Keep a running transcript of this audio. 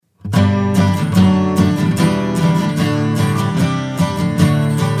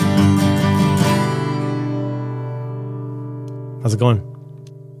How's it going?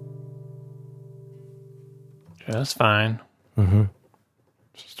 Just fine. Mm-hmm.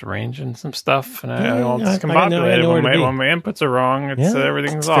 Just arranging some stuff, and Yeah, all I discombobulated. know where to be. When my inputs are wrong,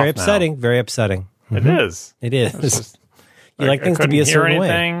 everything's it's off very now. upsetting. Very upsetting. It is. It is. It's just, You like things to be a certain way.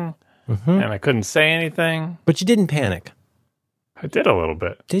 I couldn't hear anything, and I couldn't say anything. But you didn't panic. I did a little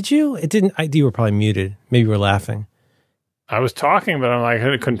bit. Did you? It didn't. You were probably muted. Maybe you were laughing. I was talking, but I'm like,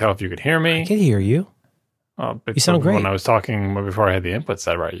 I couldn't tell if you could hear me. I could hear you. Well, but You sound great. When I was talking before I had the input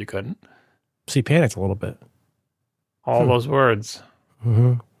set right, you couldn't. So you panicked a little bit. All those words.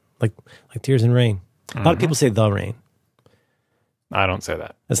 Mm-hmm. Like tears in rain. A lot of people say the rain. I don't say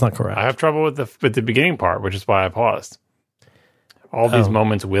that. That's not correct. I have trouble with the beginning part, which is why I paused. All these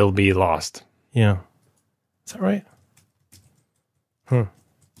moments will be lost. Yeah. Is that right?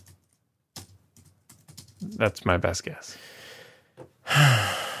 That's my best guess.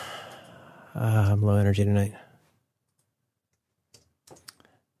 I'm low energy tonight.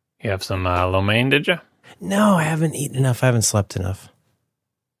 You have some lo mein, did you? No, I haven't eaten enough. I haven't slept enough.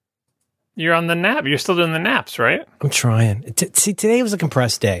 You're on the nap. You're still doing the naps, right? I'm trying. See, today was a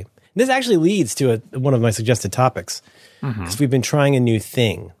compressed day. This actually leads to one of my suggested topics. Because we've been trying a new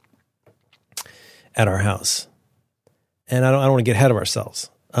thing at our house. And I don't want to get ahead of ourselves.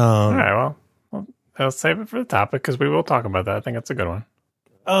 All right, well, I'll save it for the topic because we will talk about that. I think it's a good one.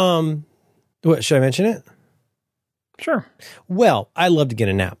 What, should I mention it? Sure. Well, I love to get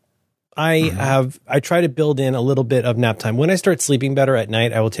a nap. I try to build in a little bit of nap time. When I start sleeping better at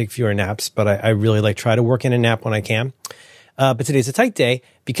night, I will take fewer naps, but I really try to work in a nap when I can. But today's a tight day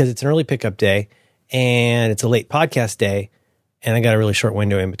because it's an early pickup day and it's a late podcast day and I got a really short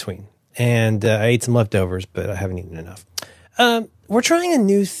window in between. And I ate some leftovers, but I haven't eaten enough. We're trying a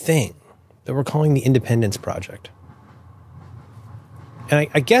new thing that we're calling the Independence Project. And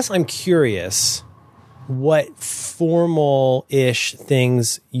I guess I'm curious what formal-ish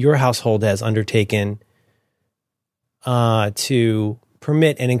things your household has undertaken to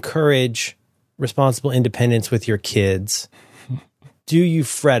permit and encourage responsible independence with your kids. Do you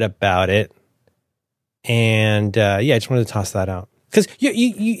fret about it? And I just wanted to toss that out. Because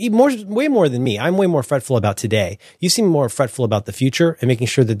you way more than me. I'm way more fretful about today. You seem more fretful about the future and making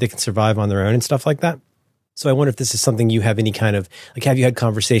sure that they can survive on their own and stuff like that. So I wonder if this is something you have any kind of, have you had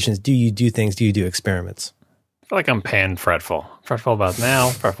conversations? Do you do things? Do you do experiments? I feel like I'm pan-fretful. Fretful about now,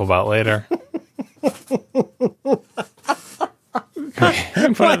 fretful about later.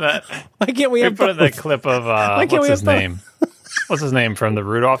 Why can't we have put in that clip of, what's his name? What's his name from the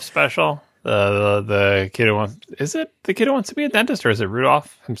Rudolph special? The kid who wants, is it the kid who wants to be a dentist or is it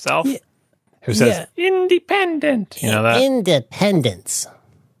Rudolph himself? Yeah. Who says, independent. You know that? Independence.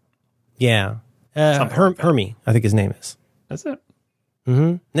 Yeah. Hermie, I think his name is. Is it?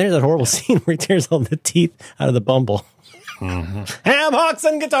 Mm-hmm. There's that horrible scene where he tears all the teeth out of the bumble. Ham hocks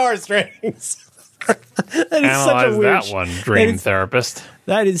and guitar strings. Analyze that one, dream therapist.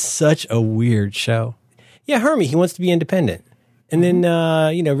 That is such a weird show. Yeah, Hermie, he wants to be independent. And then,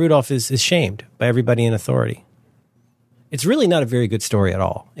 Rudolph is shamed by everybody in authority. It's really not a very good story at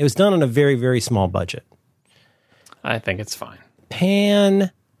all. It was done on a very, very small budget. I think it's fine.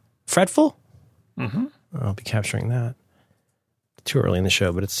 Fretful? Mm-hmm. I'll be capturing that. Too early in the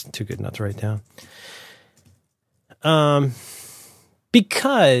show, but it's too good not to write down.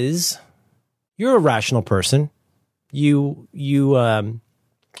 Because you're a rational person. You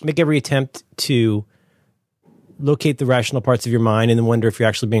make every attempt to locate the rational parts of your mind and then wonder if you're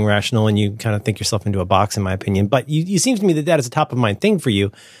actually being rational, and you kind of think yourself into a box, in my opinion. But you seem to me that is a top of mind thing for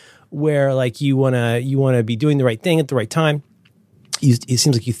you, where you want to be doing the right thing at the right time. It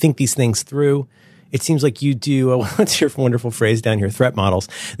seems like you think these things through. It seems like you do. What's your wonderful phrase down here? Threat models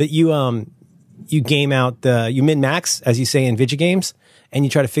that you game out you min max, as you say in video games, and you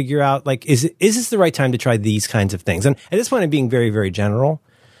try to figure out is this the right time to try these kinds of things? And at this point, I'm being very, very general.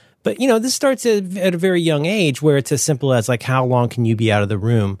 But, this starts at a very young age where it's as simple as how long can you be out of the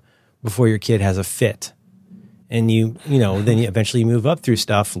room before your kid has a fit? And then you eventually move up through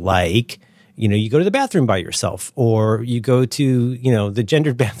stuff like, you go to the bathroom by yourself, or you go to, the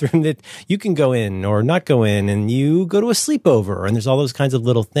gendered bathroom that you can go in or not go in, and you go to a sleepover, and there's all those kinds of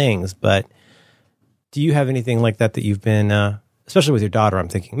little things. But do you have anything like that you've been, especially with your daughter, I'm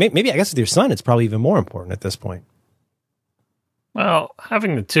thinking, maybe I guess with your son, it's probably even more important at this point. Well,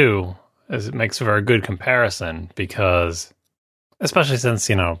 having the two it makes a very good comparison because, especially since,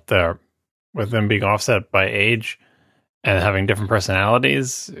 they're with them being offset by age and having different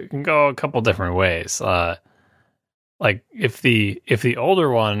personalities, it can go a couple different ways. If the older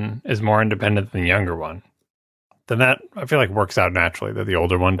one is more independent than the younger one, then that I feel like works out naturally that the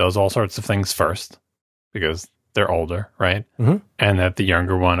older one does all sorts of things first because they're older, right? Mm-hmm. And that the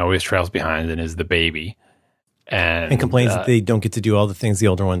younger one always trails behind and is the baby. And complains that they don't get to do all the things the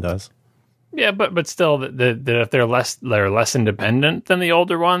older one does. Yeah, but still, that if they're less independent than the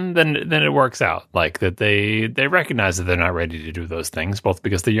older one, then it works out. Like that they recognize that they're not ready to do those things, both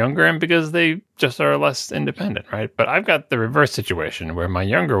because they're younger and because they just are less independent, right? But I've got the reverse situation where my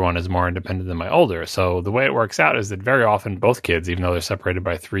younger one is more independent than my older. So the way it works out is that very often both kids, even though they're separated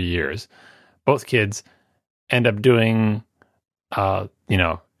by 3 years, both kids end up doing,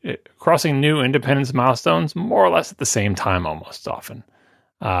 crossing new independence milestones more or less at the same time almost often.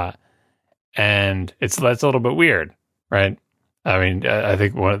 And that's a little bit weird, right? I mean, I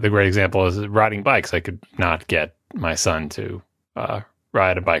think one of the great example is riding bikes. I could not get my son to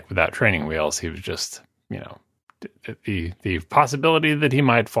ride a bike without training wheels. He was just, the possibility that he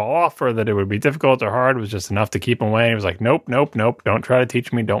might fall off or that it would be difficult or hard was just enough to keep him away. He was like, nope, don't try to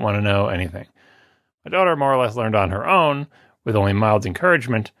teach me, don't want to know anything. My daughter more or less learned on her own with only mild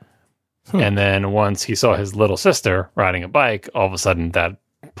encouragement. And then once he saw his little sister riding a bike, all of a sudden that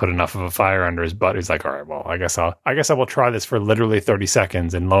put enough of a fire under his butt. He's like, all right, well, I guess I will try this for literally 30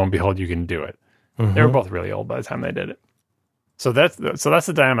 seconds, and lo and behold, you can do it. Mm-hmm. They were both really old by the time they did it. So that's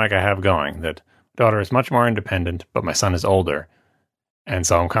the dynamic I have going, that daughter is much more independent, but my son is older. And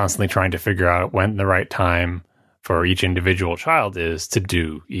so I'm constantly trying to figure out when the right time for each individual child is to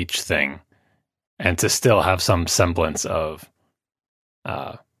do each thing and to still have some semblance of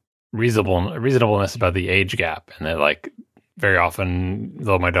reasonableness about the age gap. And that, like, very often,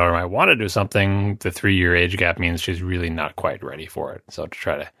 though my daughter might want to do something, the 3-year age gap means she's really not quite ready for it. So to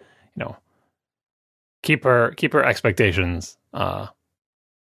try to, keep her expectations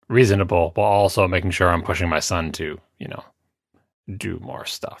reasonable, while also making sure I'm pushing my son to, do more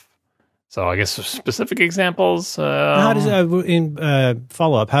stuff. So I guess specific examples. How does in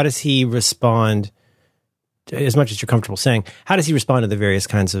follow up? How does he respond? As much as you're comfortable saying, how does he respond to the various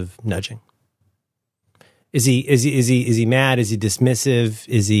kinds of nudging? Is he mad? Is he dismissive?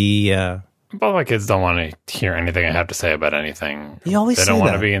 Is he? Both my kids don't want to hear anything I have to say about anything. You always they say don't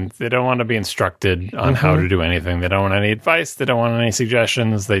want that. to be. They don't want to be instructed on how to do anything. They don't want any advice. They don't want any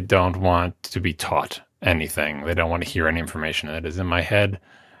suggestions. They don't want to be taught anything. They don't want to hear any information that is in my head,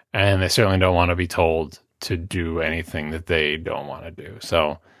 and they certainly don't want to be told to do anything that they don't want to do.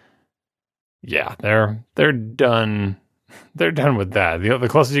 So, yeah, they're done. They're done with that. The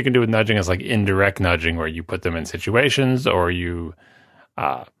closest you can do with nudging is like indirect nudging, where you put them in situations or you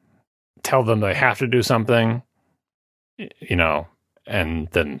tell them they have to do something, and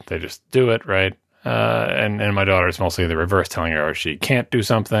then they just do it, right? And my daughter is mostly the reverse, telling her she can't do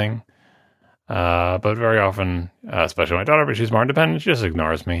something. But very often, especially my daughter, but she's more independent, she just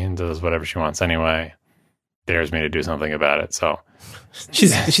ignores me and does whatever she wants anyway. Dares me to do something about it. So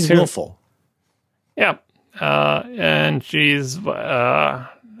she's willful. Yeah. And she's, I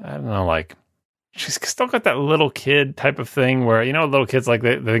don't know, like, she's still got that little kid type of thing where, little kids, like,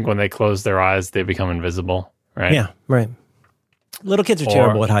 they think when they close their eyes, they become invisible, right? Yeah, right. Little kids are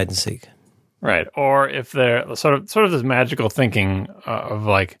terrible at hide and seek. Right. Or if they're sort of this magical thinking of,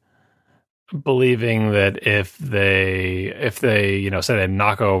 like, believing that if they say they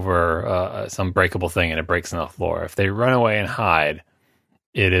knock over some breakable thing and it breaks on the floor, if they run away and hide,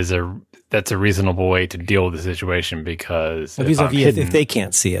 that's a reasonable way to deal with the situation, because if they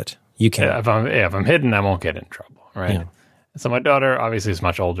can't see it, you can. If I'm hidden, I won't get in trouble, right? Yeah. So my daughter obviously is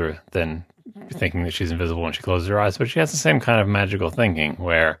much older than thinking that she's invisible when she closes her eyes, but she has the same kind of magical thinking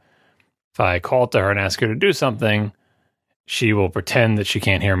where if I call to her and ask her to do something, she will pretend that she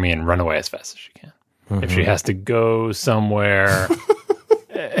can't hear me and run away as fast as she can. Mm-hmm. If she has to go somewhere,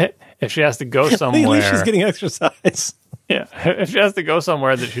 Legally, she's getting exercise. Yeah, if she has to go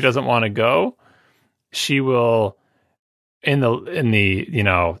somewhere that she doesn't want to go, she will, in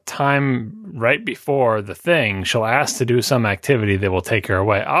the time right before the thing, she'll ask to do some activity that will take her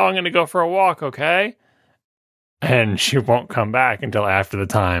away. Oh, I'm going to go for a walk, okay? And she won't come back until after the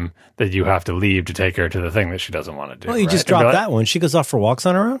time that you have to leave to take her to the thing that she doesn't want to do. Well, you just drop that one. She goes off for walks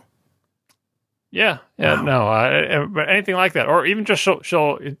on her own? Yeah, wow. No, but anything like that, or even just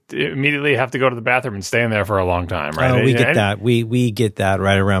she'll immediately have to go to the bathroom and stay in there for a long time, right? Oh, we get that. We get that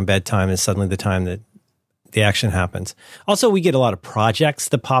right around bedtime is suddenly the time that the action happens. Also, we get a lot of projects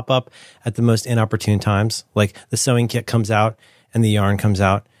that pop up at the most inopportune times, like the sewing kit comes out and the yarn comes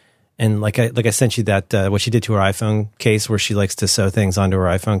out, and like I sent you that what she did to her iPhone case, where she likes to sew things onto her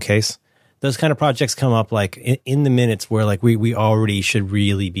iPhone case. Those kind of projects come up like in the minutes where like we already should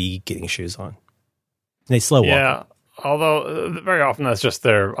really be getting shoes on. They slow walk. Yeah, although very often that's just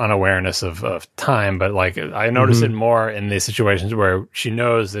their unawareness of time. But like I notice it more in these situations where she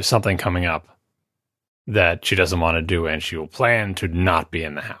knows there's something coming up that she doesn't want to do, and she will plan to not be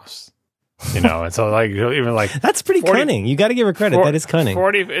in the house. And so like even like that's pretty cunning. You got to give her credit. That is cunning.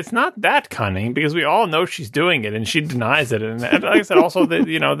 It's not that cunning because we all know she's doing it, and she denies it. And like I said, also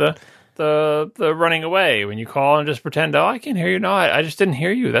the running away when you call and just pretend, oh, I can't hear you. No, I just didn't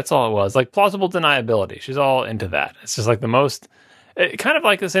hear you. That's all it was. Like plausible deniability. She's all into that. It's just like the most. Kind of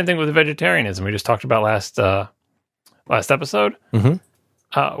like the same thing with the vegetarianism we just talked about last episode,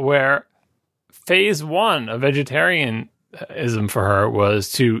 where phase one of vegetarianism for her was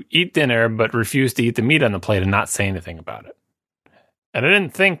to eat dinner but refuse to eat the meat on the plate and not say anything about it. And I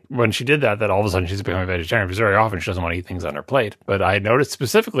didn't think when she did that all of a sudden she's becoming a vegetarian, because very often she doesn't want to eat things on her plate. But I noticed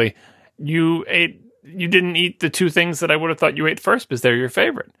specifically you didn't eat the two things that I would have thought you ate first because they're your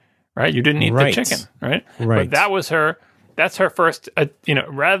favorite, right? You didn't eat the chicken, right? Right. But that was her. That's her first,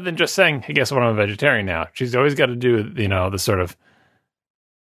 rather than just saying, hey, guess what, I'm a vegetarian now. She's always got to do, the sort of,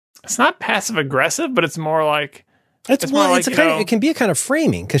 it's not passive aggressive, but it's more like, it can be a kind of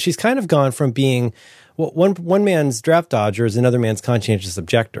framing, because she's kind of gone from being one man's draft dodger is another man's conscientious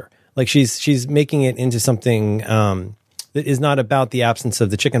objector. Like she's making it into something that is not about the absence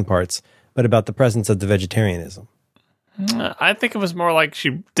of the chicken parts, but about the presence of the vegetarianism. I think it was more like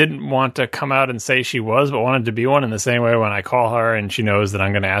she didn't want to come out and say she was, but wanted to be one, in the same way when I call her and she knows that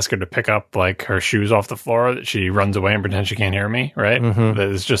I'm going to ask her to pick up like her shoes off the floor, that she runs away and pretends she can't hear me, right? That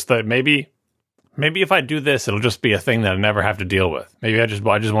it's just that maybe if I do this, it'll just be a thing that I never have to deal with. Maybe I just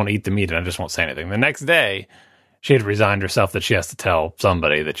won't eat the meat and I just won't say anything. The next day, she had resigned herself that she has to tell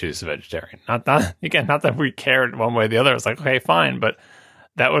somebody that she's a vegetarian. Not that we cared one way or the other. It's like, okay, fine, but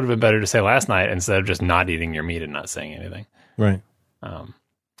that would have been better to say last night instead of just not eating your meat and not saying anything. Right. So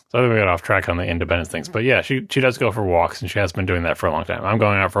I think we got off track on the independence things. But yeah, she does go for walks, and she has been doing that for a long time. I'm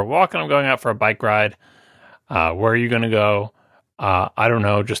going out for a walk, and I'm going out for a bike ride. Where are you going to go? I don't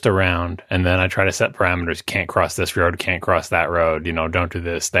know, just around. And then I try to set parameters. Can't cross this road, can't cross that road. Don't do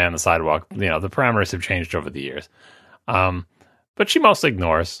this, stay on the sidewalk. The parameters have changed over the years. But she mostly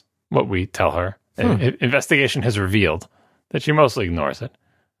ignores what we tell her. Investigation has revealed that she mostly ignores it.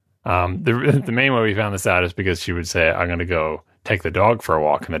 The main way we found this out is because she would say, I'm going to go take the dog for a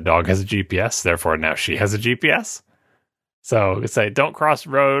walk, and the dog has a GPS, therefore now she has a GPS. So it's say, don't cross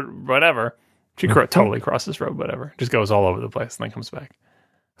road, whatever. She totally crosses road, whatever. Just goes all over the place and then comes back.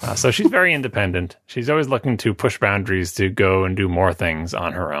 So she's very independent. She's always looking to push boundaries to go and do more things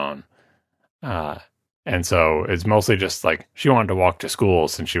on her own. And so it's mostly just like she wanted to walk to school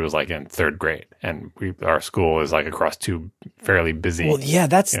since she was like in third grade, and our school is like across two fairly busy. Well, yeah,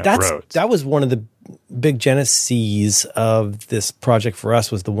 roads. That was one of the big genesis of this project for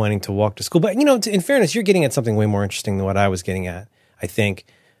us, was the wanting to walk to school. But in fairness, you're getting at something way more interesting than what I was getting at, I think.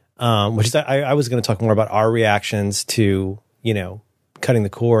 Which is I was going to talk more about our reactions to cutting the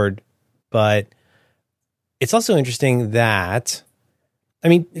cord, but it's also interesting that. I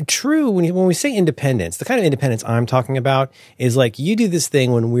mean, true, when we say independence, the kind of independence I'm talking about is like you do this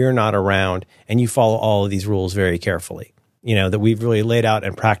thing when we're not around and you follow all of these rules very carefully, that we've really laid out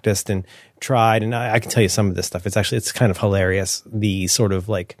and practiced and tried. And I can tell you some of this stuff. It's kind of hilarious, the sort of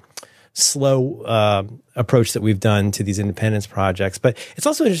like slow approach that we've done to these independence projects. But it's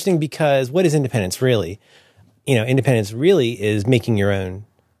also interesting because what is independence really? Independence really is making your own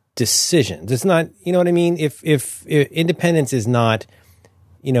decisions. It's not, you know what I mean? If independence is not,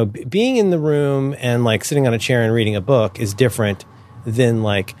 being in the room and like sitting on a chair and reading a book is different than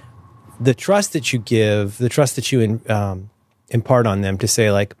like the trust that you give, the trust that you impart on them to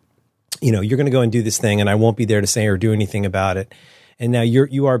say like, you're going to go and do this thing and I won't be there to say or do anything about it. And now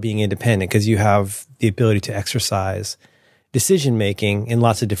you are being independent because you have the ability to exercise decision-making in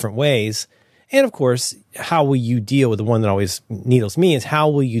lots of different ways. And of course, how will you deal with the one that always needles me is how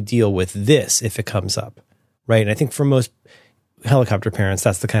will you deal with this if it comes up, right? And I think for most helicopter parents,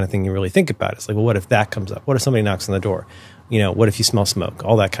 that's the kind of thing you really think about. It's like, well, what if that comes up? What if somebody knocks on the door? What if you smell smoke?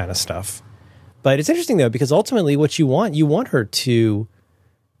 All that kind of stuff. But it's interesting though, because ultimately what you want her to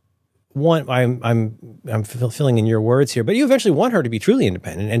I'm filling in your words here, but you eventually want her to be truly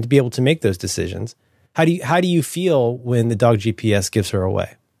independent and to be able to make those decisions. How do you feel when the dog GPS gives her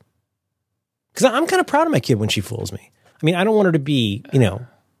away? Because I'm kind of proud of my kid when she fools me. I mean, I don't want her to be,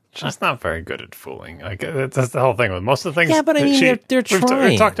 She's not very good at fooling. Like that's the whole thing with most of the things. Yeah, but I mean, they're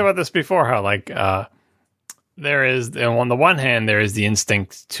trying. We've talked about this before. How like there is, on the one hand, there is the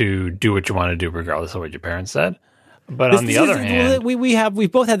instinct to do what you want to do, regardless of what your parents said. But on the other hand,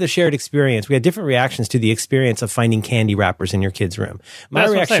 we've both had the shared experience. We had different reactions to the experience of finding candy wrappers in your kid's room. My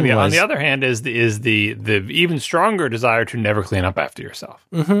reaction was, on the other hand, is the even stronger desire to never clean up after yourself,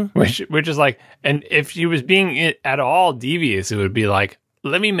 which is like, and if she was being at all devious, it would be like,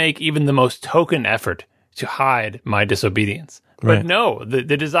 let me make even the most token effort to hide my disobedience. Right. But no,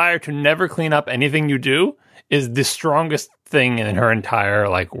 the desire to never clean up anything you do is the strongest thing in her entire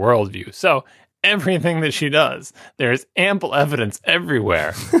like worldview. So everything that she does, there's ample evidence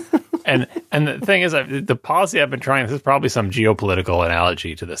everywhere. And the thing is, the policy I've been trying, this is probably some geopolitical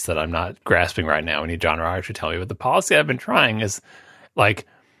analogy to this that I'm not grasping right now. We need John Ryer to tell me. But the policy I've been trying is like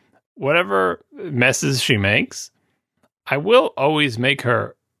whatever messes she makes, I will always make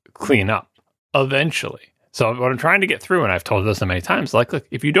her clean up eventually. So what I'm trying to get through, and I've told this so many times, like, look,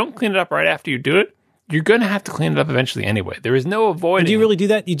 if you don't clean it up right after you do it, you're going to have to clean it up eventually anyway. There is no avoiding. Do you really do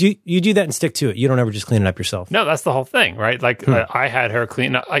that? You do that and stick to it. You don't ever just clean it up yourself. No, that's the whole thing, right? Like I had her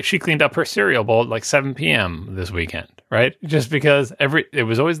clean up. Like she cleaned up her cereal bowl at like 7 p.m. this weekend, right? Just because it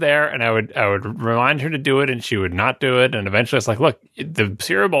was always there, and I would remind her to do it, and she would not do it, and eventually it's like, look, the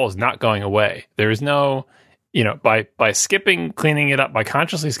cereal bowl is not going away. There is no, by skipping cleaning it up, by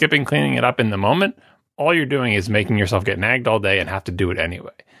consciously skipping cleaning it up in the moment, all you're doing is making yourself get nagged all day and have to do it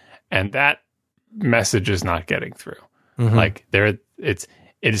anyway, and that message is not getting through. Mm-hmm. Like it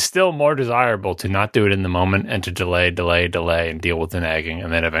is still more desirable to not do it in the moment and to delay and deal with the nagging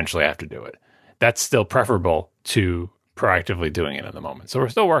and then eventually have to do it. That's still preferable to proactively doing it in the moment. So we're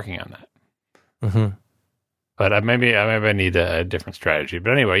still working on that. Mm-hmm. But maybe I need a different strategy.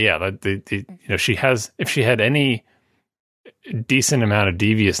 But anyway, yeah, she has, if she had any decent amount of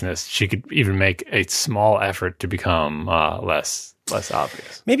deviousness, she could even make a small effort to become less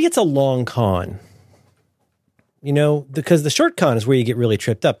obvious. Maybe it's a long con, because the short con is where you get really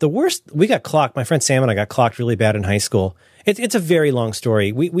tripped up. The worst, we got clocked. My friend Sam and I got clocked really bad in high school. It's a very long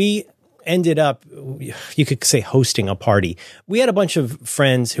story. We ended up, you could say, hosting a party. We had a bunch of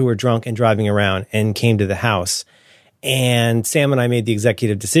friends who were drunk and driving around and came to the house. And Sam and I made the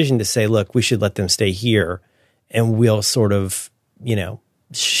executive decision to say, look, we should let them stay here and we'll sort of,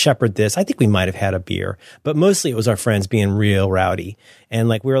 shepherd this. I think we might have had a beer, but mostly it was our friends being real rowdy. And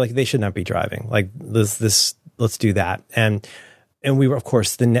like, we were like, they should not be driving. Like let's do that. And we were, of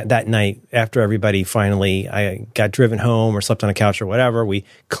course, that night after everybody finally, I got driven home or slept on a couch or whatever, we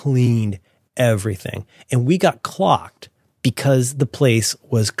cleaned everything. And we got clocked because the place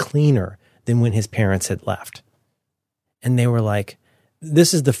was cleaner than when his parents had left. And they were like,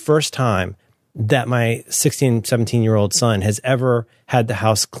 this is the first time that my 16, 17-year-old son has ever had the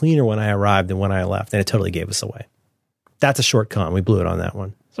house cleaner when I arrived than when I left. And it totally gave us away. That's a short con. We blew it on that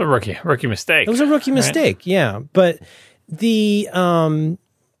one. It's a rookie mistake. It was a rookie mistake. Yeah. But the, I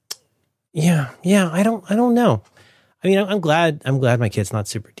don't know. I mean, I'm glad my kid's not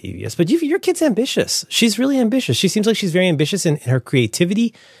super devious, but your kid's ambitious. She's really ambitious. She seems like she's very ambitious in her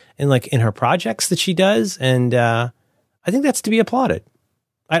creativity and like in her projects that she does. And, I think that's to be applauded.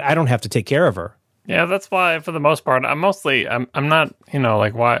 I don't have to take care of her. Yeah, that's why, for the most part, I'm not,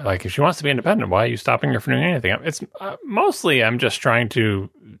 like, why, like, if she wants to be independent, why are you stopping her from doing anything? It's mostly, I'm just trying to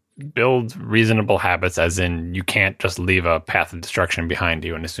build reasonable habits, as in, you can't just leave a path of destruction behind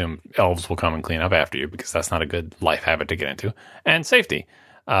you and assume elves will come and clean up after you, because that's not a good life habit to get into. And safety.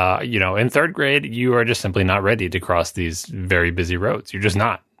 In third grade, you are just simply not ready to cross these very busy roads. You're just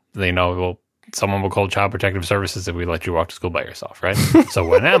not. Someone will call Child Protective Services if we let you walk to school by yourself, right? So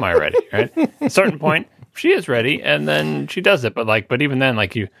when am I ready, right? At a certain point, she is ready, and then she does it. But even then,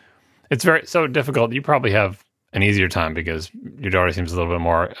 it's so difficult. You probably have an easier time because your daughter seems a little bit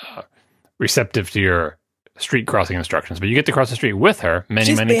more receptive to your street crossing instructions. But you get to cross the street with her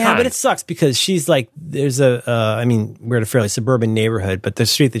many times. Yeah, but it sucks because she's like, there's we're at a fairly suburban neighborhood, but the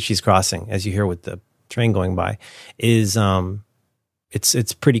street that she's crossing, as you hear with the train going by, is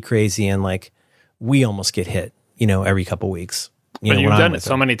it's pretty crazy, and like, we almost get hit, every couple weeks. But you've done it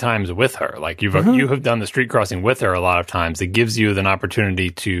so many times with her. Like you have done the street crossing with her a lot of times. It gives you an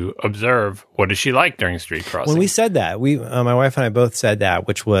opportunity to observe what is she like during street crossing. When we said that, my wife and I both said that,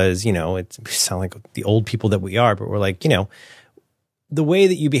 which was, it sound like the old people that we are, but we're like, the way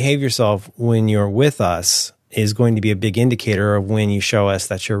that you behave yourself when you're with us is going to be a big indicator of when you show us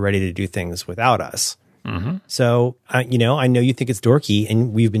that you're ready to do things without us. Mm-hmm. So, I know you think it's dorky,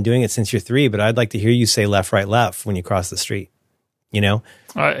 and we've been doing it since you're 3, but I'd like to hear you say left, right, left when you cross the street,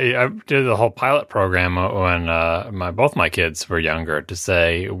 I did the whole pilot program when both my kids were younger to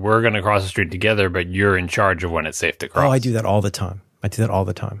say, we're going to cross the street together, but you're in charge of when it's safe to cross. Oh, I do that all the time.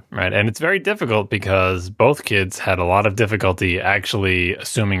 Right. And it's very difficult because both kids had a lot of difficulty actually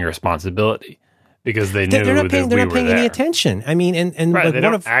assuming responsibility. because they knew they're not paying, that they're we not were paying there. any attention. I mean, and Right, like they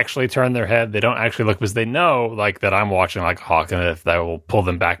don't actually turn their head. They don't actually look because they know like that I'm watching like a hawk, and if I will pull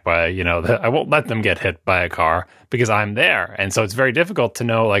them back by, I won't let them get hit by a car because I'm there. And so it's very difficult to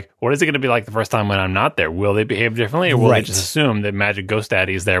know like what is it going to be like the first time when I'm not there? Will they behave differently, or will they just assume that Magic Ghost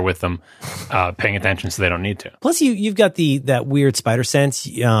Daddy is there with them, paying attention so they don't need to? Plus, you've got that weird spider sense.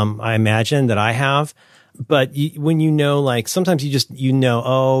 I imagine that I have. But when like sometimes you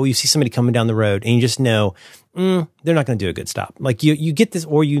see somebody coming down the road and you just know they're not going to do a good stop. Like you get this,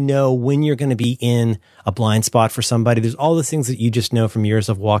 or when you're going to be in a blind spot for somebody. There's all the things that you just know from years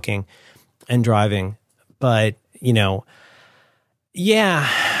of walking and driving. But I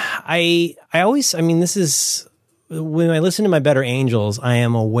always, this is when I listen to my better angels, I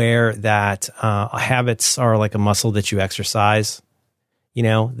am aware that habits are like a muscle that you exercise.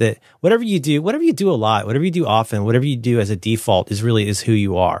 That whatever you do a lot, whatever you do often, whatever you do as a default is who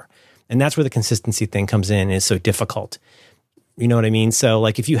you are. And that's where the consistency thing comes in and is so difficult. You know what I mean? So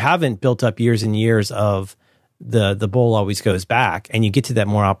like if you haven't built up years and years of the bowl always goes back and you get to that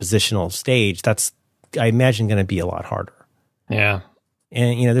more oppositional stage, that's, I imagine, going to be a lot harder. Yeah.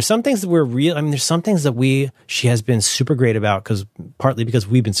 And, there's some things that there's some things that she has been super great about partly because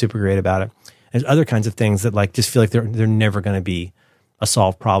we've been super great about it. There's other kinds of things that like just feel like they're never going to be a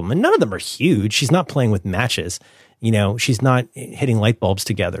solved problem. And none of them are huge. She's not playing with matches. She's not hitting light bulbs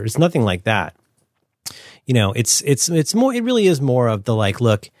together. It's nothing like that. It's more, it really is more of the like,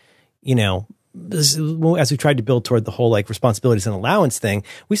 look, as we tried to build toward the whole like responsibilities and allowance thing,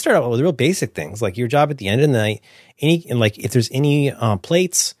 we start out with real basic things like your job at the end of the night, if there's any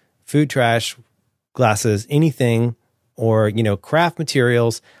plates, food trash, glasses, anything, or, craft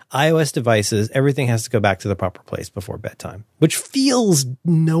materials, iOS devices, everything has to go back to the proper place before bedtime, which feels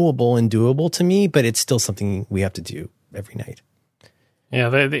knowable and doable to me, but it's still something we have to do every night. Yeah,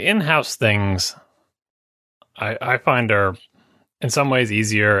 the in-house things I find are in some ways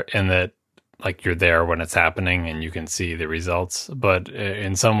easier in that like you're there when it's happening and you can see the results, but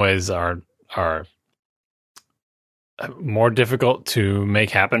in some ways are more difficult to make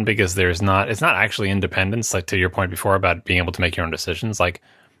happen because it's not actually independence. Like to your point before about being able to make your own decisions, like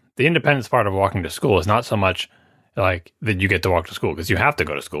the independence part of walking to school is not so much like that you get to walk to school because you have to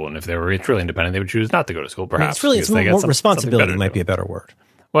go to school. And if they were truly independent, they would choose not to go to school. Perhaps it's more responsibility might be a better word.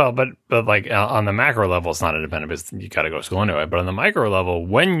 Well, but like on the macro level, it's not independent because you got to go to school anyway. But on the micro level,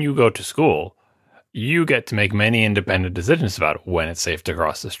 when you go to school, you get to make many independent decisions about when it's safe to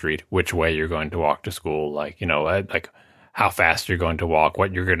cross the street, which way you're going to walk to school, like how fast you're going to walk,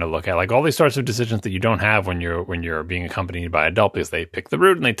 what you're going to look at, like all these sorts of decisions that you don't have when you're being accompanied by an adult because they pick the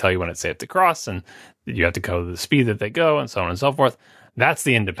route and they tell you when it's safe to cross and you have to go the speed that they go and so on and so forth. That's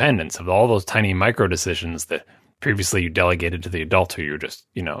the independence of all those tiny micro decisions that previously you delegated to the adult who you're just,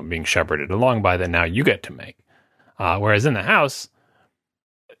 being shepherded along by that now you get to make. Whereas in the house,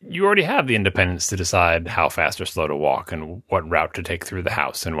 you already have the independence to decide how fast or slow to walk and what route to take through the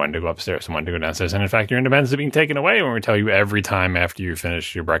house and when to go upstairs and when to go downstairs. And in fact, your independence is being taken away when we tell you every time after you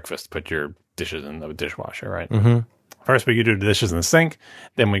finish your breakfast, put your dishes in the dishwasher, right? Mm-hmm. First, we do the dishes in the sink.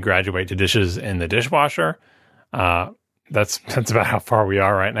 Then we graduate to dishes in the dishwasher. That's about how far we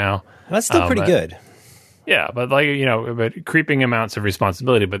are right now. That's still pretty good. Yeah, but but creeping amounts of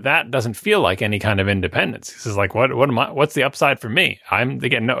responsibility, but that doesn't feel like any kind of independence. This is like, what's the upside for me?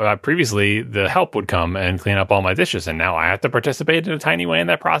 Previously the help would come and clean up all my dishes, and now I have to participate in a tiny way in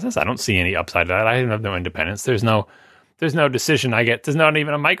that process. I don't see any upside to that. I have no independence. There's no decision I get. There's not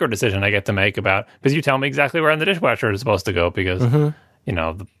even a micro decision I get to make about, because you tell me exactly where in the dishwasher is supposed to go because,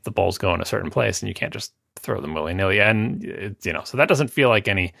 the bowls go in a certain place and you can't just throw them willy-nilly. And, so that doesn't feel like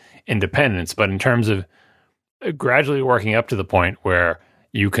any independence, but in terms of gradually working up to the point where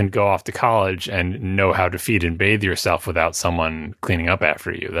you can go off to college and know how to feed and bathe yourself without someone cleaning up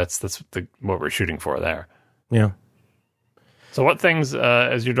after you. That's what we're shooting for there. Yeah. So what things,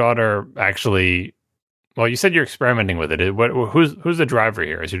 as your daughter actually, well, you said you're experimenting with it. Who's the driver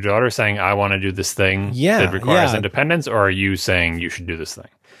here? Is your daughter saying, I want to do this thing that requires independence, or are you saying you should do this thing?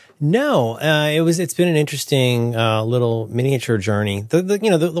 No, it's been an interesting little miniature journey.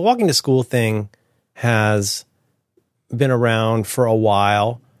 The walking to school thing has been around for a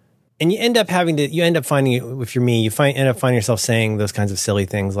while, and you end up finding, if you're me, end up finding yourself saying those kinds of silly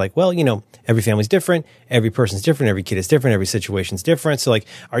things like, well, every family's different, every person's different, every kid is different, every situation's different. So like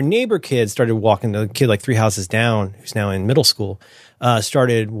our neighbor kid started walking, the kid like 3 houses down, who's now in middle school,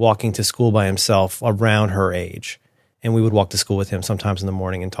 started walking to school by himself around her age. And we would walk to school with him sometimes in the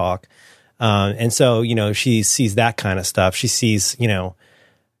morning and talk. And so, she sees that kind of stuff. She sees,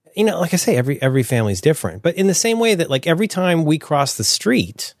 like I say, every family's different. But in the same way that like every time we cross the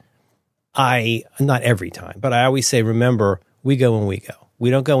street, not every time, but I always say, remember, we go when we go. We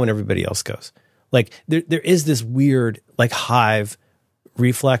don't go when everybody else goes. Like there is this weird like hive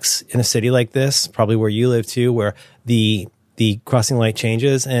reflex in a city like this, probably where you live too, where the crossing light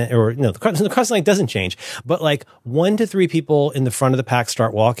changes, the crossing light doesn't change, but like 1 to 3 people in the front of the pack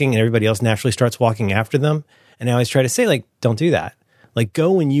start walking and everybody else naturally starts walking after them. And I always try to say, like, don't do that. Like,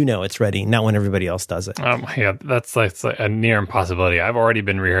 go when you know it's ready, not when everybody else does it. Yeah, that's like a near impossibility. I've already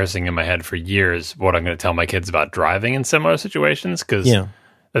been rehearsing in my head for years what I'm going to tell my kids about driving in similar situations, because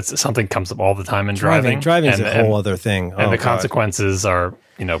that's something comes up all the time in driving. Driving is a whole other thing. And the consequences are,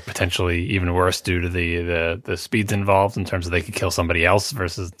 potentially even worse due to the speeds involved in terms of they could kill somebody else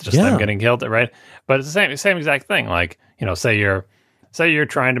versus just them getting killed, right? But it's the same exact thing. Like, say you're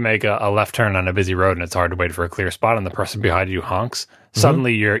trying to make a left turn on a busy road and it's hard to wait for a clear spot and the person behind you honks.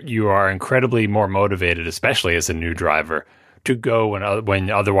 Suddenly you are incredibly more motivated, especially as a new driver, to go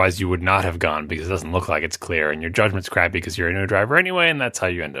when otherwise you would not have gone because it doesn't look like it's clear and your judgment's crappy because you're a new driver anyway, and that's how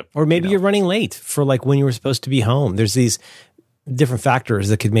you end up. Or maybe you're running late for like when you were supposed to be home. There's these different factors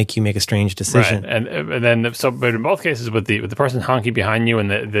that could make you make a strange decision. Right. And then but in both cases with the person honking behind you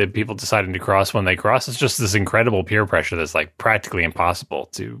and the people deciding to cross when they cross, it's just this incredible peer pressure that's like practically impossible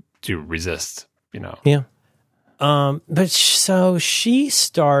to resist, Yeah. But so she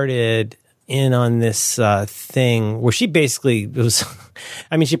started in on this thing where she basically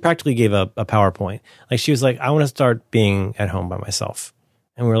she practically gave a PowerPoint. Like she was like, I want to start being at home by myself.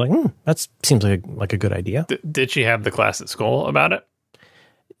 And we were like, that seems like a good idea. Did she have the class at school about it?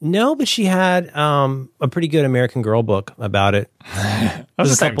 No, but she had a pretty good American Girl book about it. That's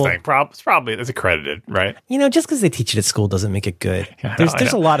the same thing. It's accredited, right? Just because they teach it at school doesn't make it good.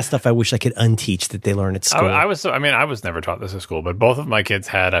 There's a lot of stuff I wish I could unteach that they learn at school. I was never taught this at school, but both of my kids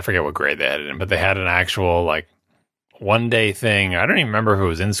had, I forget what grade they had it in, but they had an actual like one day thing. I don't even remember if it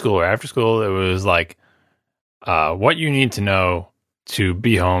was in school or after school. It was like what you need to know to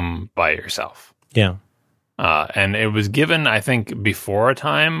be home by yourself. Yeah. And it was given, I think, before a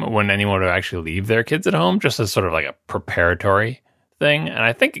time when anyone would actually leave their kids at home, just as sort of like a preparatory thing. And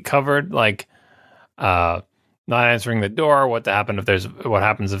I think it covered like not answering the door, what happens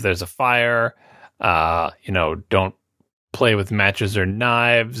if there's a fire, don't play with matches or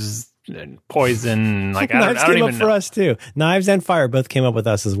knives and poison. Like I don't even know. For us too. Knives and fire both came up with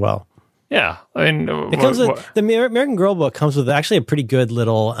us as well. Yeah, I mean, the American Girl book comes with actually a pretty good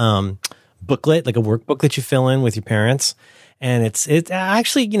little booklet, like a workbook that you fill in with your parents, and it's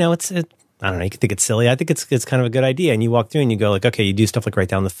actually I don't know, you can think it's silly. I think it's kind of a good idea. And you walk through and you go like, okay, you do stuff like write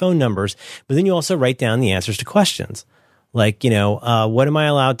down the phone numbers, but then you also write down the answers to questions, like what am I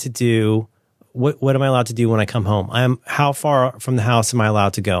allowed to do? What am I allowed to do when I come home? How far from the house am I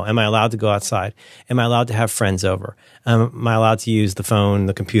allowed to go? Am I allowed to go outside? Am I allowed to have friends over? Am I allowed to use the phone,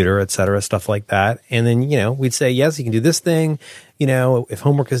 the computer, et cetera, stuff like that? And then, we'd say, yes, you can do this thing. If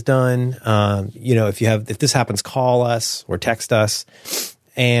homework is done, if this happens, call us or text us.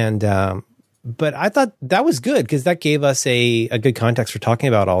 And, but I thought that was good because that gave us a good context for talking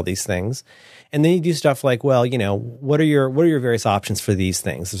about all these things. And then you do stuff like, well, what are your various options for these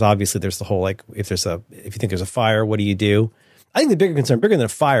things? There's the whole, like, if you think there's a fire, what do you do? I think the bigger concern, bigger than a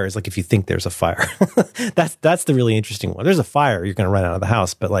fire, is like if you think there's a fire. That's the really interesting one. There's a fire, you're going to run out of the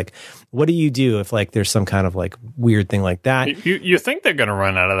house. But like, what do you do if like there's some kind of like weird thing like that? You think they're going to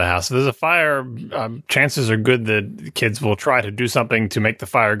run out of the house. If there's a fire, chances are good that kids will try to do something to make the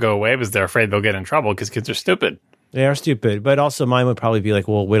fire go away because they're afraid they'll get in trouble because kids are stupid. They are stupid. But also mine would probably be like,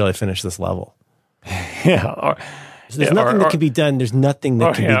 well, wait till I finish this level. Yeah. So there's nothing that can be done. There's nothing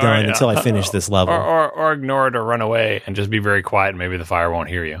that can be done until I finish this level. Or ignore it or run away and just be very quiet and maybe the fire won't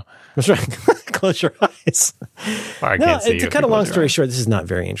hear you. That's right. Close your eyes. Can't see you. To cut a long story short, this is not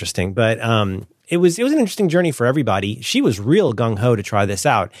very interesting, but it was an interesting journey for everybody. She was real gung-ho to try this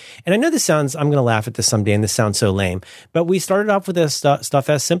out. And I know I'm going to laugh at this someday and this sounds so lame, but we started off with this stuff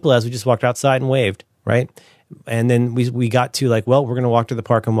as simple as we just walked outside and waved, right? And then we got to like, well, we're going to walk to the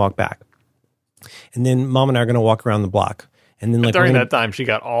park and walk back. And then Mom and I are going to walk around the block. And then, like, during that time, she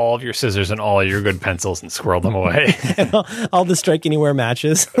got all of your scissors and all of your good pencils and squirreled them away. And all the Strike Anywhere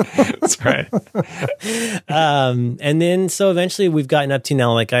matches. That's right. And then, so eventually we've gotten up to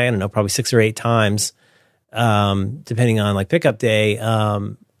now, like, I don't know, probably 6 or 8 times, depending on like pickup day.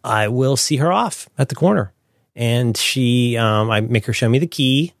 I will see her off at the corner, and I make her show me the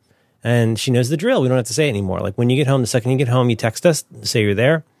key, and she knows the drill. We don't have to say it anymore. Like, when you get home, the second you get home, you text us, say you're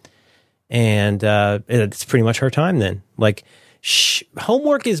there. And it's pretty much her time then. Like,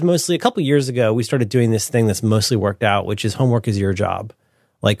 homework is mostly, a couple years ago, we started doing this thing that's mostly worked out, which is homework is your job.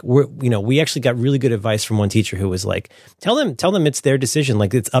 Like we actually got really good advice from one teacher who was like, tell them it's their decision.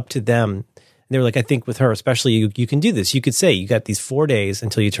 Like it's up to them. And they were like, I think with her, especially you can do this. You could say you got these 4 days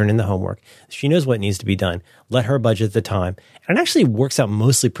until you turn in the homework. She knows what needs to be done. Let her budget the time. And it actually works out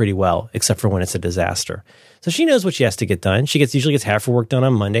mostly pretty well, except for when it's a disaster. So she knows what she has to get done. She usually gets half her work done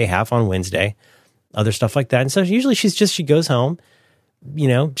on Monday, half on Wednesday, other stuff like that. And so usually she goes home,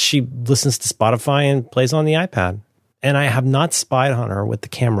 she listens to Spotify and plays on the iPad. And I have not spied on her with the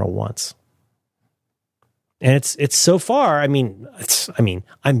camera once. And it's so far,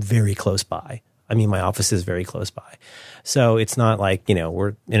 I'm very close by. My office is very close by. So it's not like,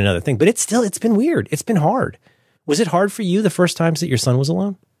 we're in another thing, but it's been weird. It's been hard. Was it hard for you the first times that your son was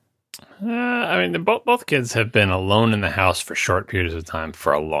alone? Both kids have been alone in the house for short periods of time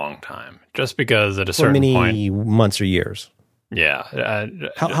for a long time, just because at a certain point, months or years. Yeah.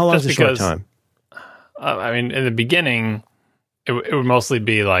 How long is a short time? In the beginning, it would mostly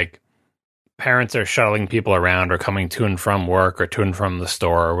be like parents are shuttling people around or coming to and from work or to and from the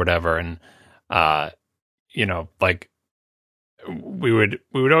store or whatever. And, we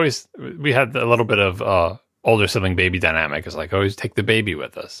had a little bit of older sibling baby dynamic. It's like, always take the baby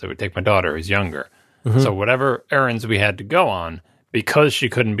with us. So we take my daughter who's younger. Mm-hmm. So whatever errands we had to go on, because she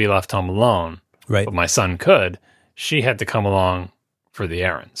couldn't be left home alone, right? But my son could, she had to come along for the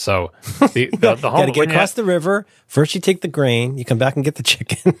errand. So the home, got to get across the river. First you take the grain, you come back and get the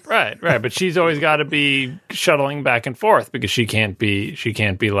chicken. Right. But she's always got to be shuttling back and forth because she can't be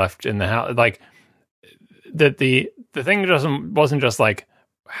left in the house. Like that the thing wasn't just like,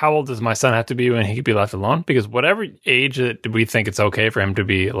 how old does my son have to be when he could be left alone? Because whatever age that we think it's okay for him to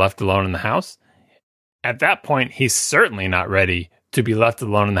be left alone in the house, at that point he's certainly not ready to be left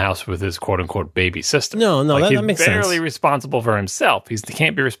alone in the house with his quote-unquote baby sister. No, that makes sense. He's barely responsible for himself. He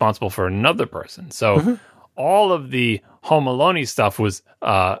can't be responsible for another person. So all of the home alone stuff was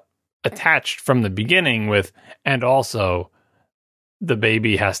attached from the beginning with, and also the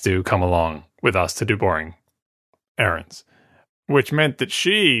baby has to come along with us to do boring errands, which meant that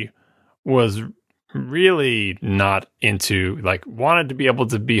she was really not into, like, wanted to be able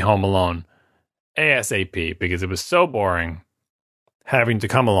to be home alone ASAP because it was so boring having to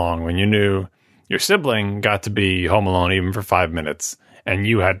come along when you knew your sibling got to be home alone even for 5 minutes and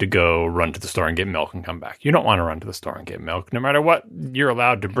you had to go run to the store and get milk and come back. You don't want to run to the store and get milk no matter what you're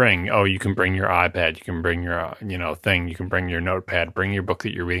allowed to bring. Oh, you can bring your iPad, you can bring your thing, you can bring your notepad, bring your book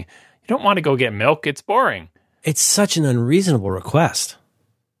that you're reading. You don't want to go get milk. It's boring. It's such an unreasonable request.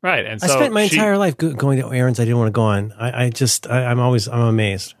 Right. And I so spent my entire life going to errands I didn't want to go on. I'm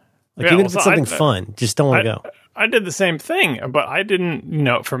amazed. Like, even if it's something fun, just don't want to go. I did the same thing, but I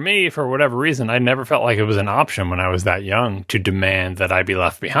didn't, for me, for whatever reason, I never felt like it was an option when I was that young to demand that I be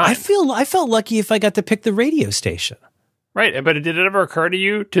left behind. I felt lucky if I got to pick the radio station. Right. But did it ever occur to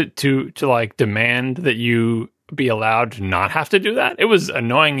you to like demand that you be allowed to not have to do that? It was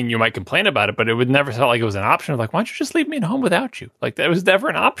annoying and you might complain about it, but it would never felt like it was an option. Like, why don't you just leave me at home without you? Like, that was never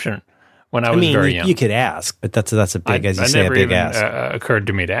an option when I was very young. You could ask, but that's a big, as you say, a big ask. It never even occurred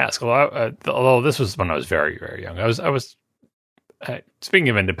to me to ask. Although this was when I was very, very young. I was speaking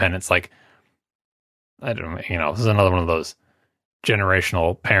of independence, like, I don't know, this is another one of those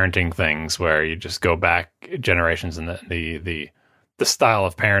generational parenting things where you just go back generations and the style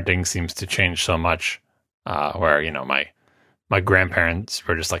of parenting seems to change so much. Where my grandparents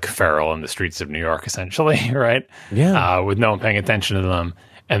were just like feral in the streets of New York, essentially, right? Yeah. With no one paying attention to them,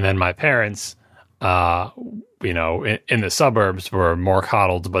 and then my parents, in the suburbs were more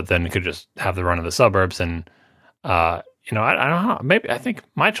coddled, but then could just have the run of the suburbs. And I don't know. Maybe I think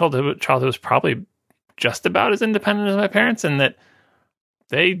my childhood was probably just about as independent as my parents, in that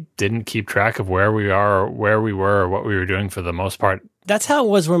they didn't keep track of where we are or where we were or what we were doing for the most part. That's how it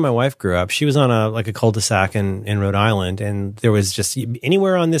was when my wife grew up. She was on a cul-de-sac in Rhode Island, and there was just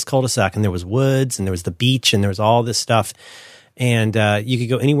anywhere on this cul-de-sac, and there was woods, and there was the beach, and there was all this stuff. And you could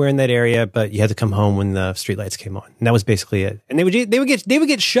go anywhere in that area, but you had to come home when the streetlights came on. And that was basically it. And they would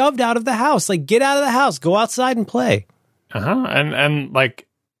get shoved out of the house. Like, get out of the house, go outside and play. And like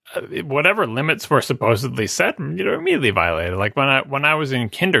whatever limits were supposedly set, immediately violated. Like when I was in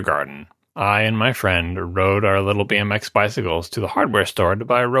kindergarten, I and my friend rode our little BMX bicycles to the hardware store to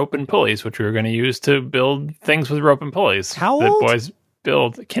buy rope and pulleys, which we were going to use to build things with rope and pulleys. How old? That boys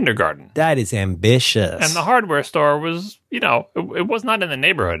build kindergarten. That is ambitious. And the hardware store was, it was not in the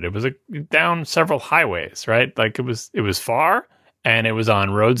neighborhood. It was down several highways, right? Like it was far, and it was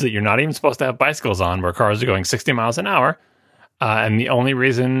on roads that you're not even supposed to have bicycles on, where cars are going 60 miles an hour. And the only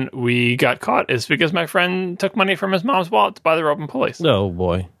reason we got caught is because my friend took money from his mom's wallet to buy the rope and pulleys. Oh,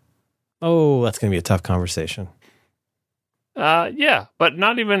 boy. Oh, that's going to be a tough conversation. Yeah, but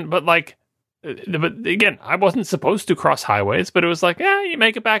not even, but like, but again, I wasn't supposed to cross highways, but it was like, yeah, you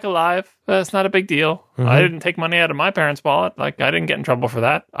make it back alive. That's not a big deal. Mhm. I didn't take money out of my parents' wallet. Like, I didn't get in trouble for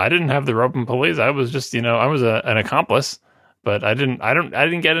that. I didn't have the rope and pulleys. I was just, I was an accomplice, but I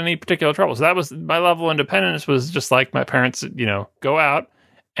didn't get any particular trouble. So that was my level of independence, was just like my parents, go out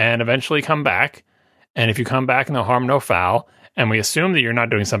and eventually come back. And if you come back, no harm, no foul. And we assume that you're not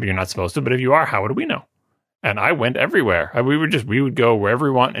doing something you're not supposed to. But if you are, how would we know? And I went everywhere. We would go wherever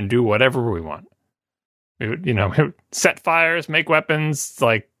we want and do whatever we want. We would set fires, make weapons,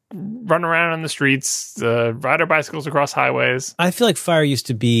 like run around on the streets, ride our bicycles across highways. I feel like fire used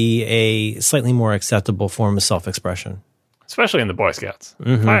to be a slightly more acceptable form of self-expression, especially in the Boy Scouts.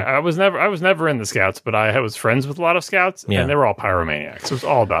 Mm-hmm. I was never in the Scouts, but I was friends with a lot of Scouts, and they were all pyromaniacs. It was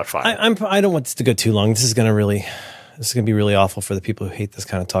all about fire. I don't want this to go too long. This is going to be really awful for the people who hate this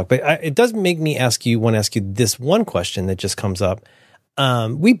kind of talk. But it does make me want to ask you this one question that just comes up.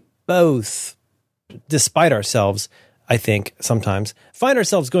 We both, despite ourselves, I think sometimes find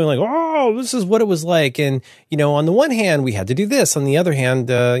ourselves going like, oh, this is what it was like. And, on the one hand, we had to do this. On the other hand,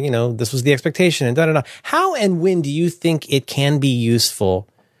 this was the expectation and da-da-da. How and when do you think it can be useful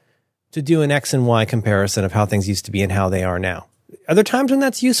to do an X and Y comparison of how things used to be and how they are now? Are there times when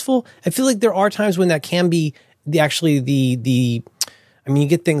that's useful? I feel like there are times when that can be you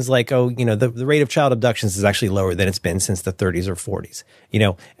get things like, the rate of child abductions is actually lower than it's been since the 30s or 40s.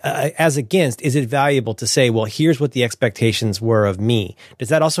 As against, is it valuable to say, well, here's what the expectations were of me? Does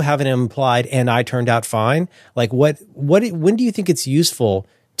that also have an implied, and I turned out fine? Like when do you think it's useful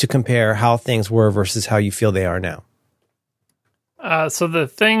to compare how things were versus how you feel they are now? So the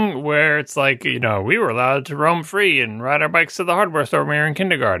thing where it's like, we were allowed to roam free and ride our bikes to the hardware store when we were in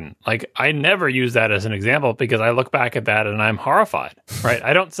kindergarten. Like, I never use that as an example because I look back at that and I'm horrified, right?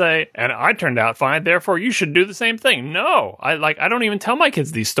 I don't say, and I turned out fine, therefore you should do the same thing. No, I don't even tell my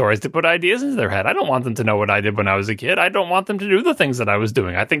kids these stories to put ideas into their head. I don't want them to know what I did when I was a kid. I don't want them to do the things that I was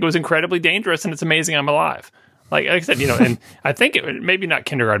doing. I think it was incredibly dangerous, and it's amazing I'm alive. Like I said, and I think maybe not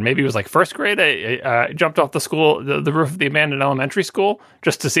kindergarten, maybe it was like first grade. I jumped off the roof of the abandoned elementary school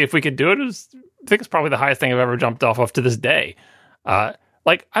just to see if we could do it. I think it's probably the highest thing I've ever jumped off of to this day. I'm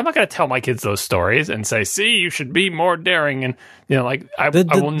not going to tell my kids those stories and say, see, you should be more daring. And, I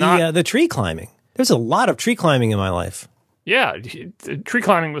will not. The tree climbing. There's a lot of tree climbing in my life. Yeah, tree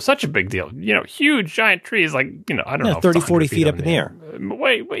climbing was such a big deal. Huge, giant trees, like, I don't know. 30, 40 feet up in the air.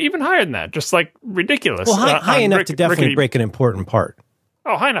 Way, even higher than that. Just like ridiculous. Well, high enough to definitely break an important part.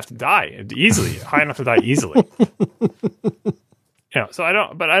 Oh, high enough to die easily. High enough to die easily. So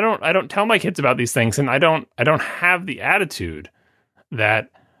I don't tell my kids about these things, and I don't have the attitude that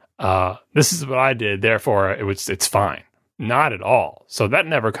this is what I did, therefore it's fine. Not at all. So that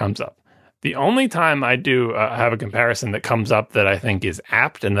never comes up. The only time I do have a comparison that comes up that I think is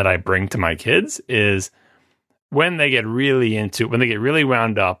apt and that I bring to my kids is when they get really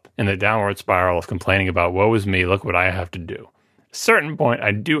wound up in the downward spiral of complaining about, woe is me, look what I have to do. At a certain point,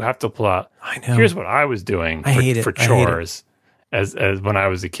 I do have to plot, here's what I was doing for chores as when I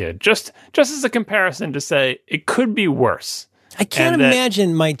was a kid. Just as a comparison to say, it could be worse. I can't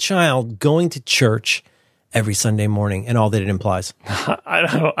imagine my child going to church every Sunday morning and all that it implies. I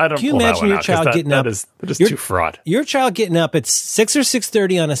don't. Can you imagine your child getting up? That is too fraught. Your child getting up at 6 or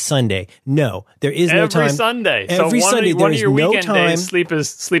 6:30 on a Sunday. No, there is no time. Every Sunday. Every Sunday, one of your no weekend time. days,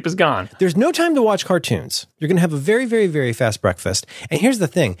 sleep is gone. There's no time to watch cartoons. You're going to have a very, very, very fast breakfast. And here's the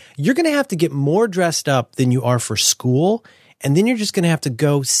thing. You're going to have to get more dressed up than you are for school. And then you're just going to have to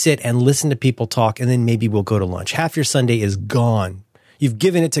go sit and listen to people talk. And then maybe we'll go to lunch. Half your Sunday is gone. You've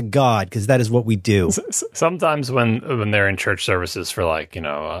given it to God because that is what we do. Sometimes when they're in church services for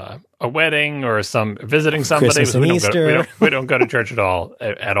a wedding or visiting somebody, Christmas and Easter. We don't go to church at all,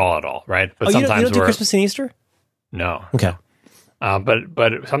 right? But sometimes you don't do Christmas and Easter? No. Okay.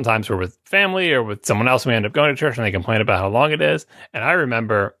 But sometimes we're with family or with someone else. We end up going to church and they complain about how long it is. And I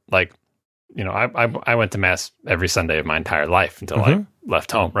remember, I went to mass every Sunday of my entire life until I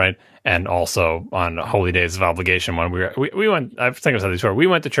left home, right? And also on holy days of obligation when we went. I think I've said this before. We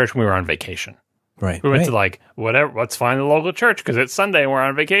went to church when we were on vacation. Right. We went to whatever. Let's find the local church because it's Sunday and we're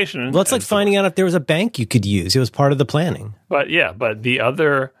on vacation. Well, it's like finding out if there was a bank you could use. It was part of the planning. But the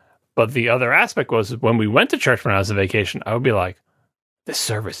other aspect was when we went to church when I was on vacation, I would be like, this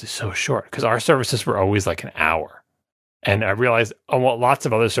service is so short because our services were always like an hour. And I realized lots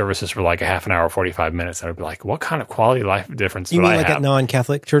of other services were like a half an hour, 45 minutes. And I'd be like, what kind of quality of life difference you would mean I like have? at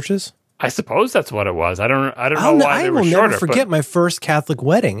non-Catholic churches? I suppose that's what it was. I don't know why they were shorter. I will never forget my first Catholic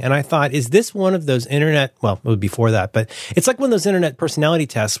wedding. And I thought, is this one of those internet, well, it was before that, but it's like one of those internet personality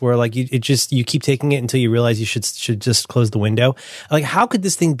tests where like you keep taking it until you realize you should just close the window. Like, how could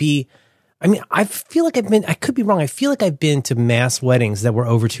this thing be? I mean, I feel like I could be wrong. I feel like I've been to mass weddings that were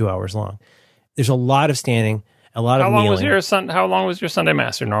over 2 hours long. There's a lot of standing, a lot of kneeling. How long was your Sunday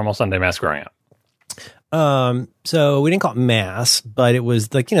Mass, your normal Sunday Mass growing up? So we didn't call it mass, but it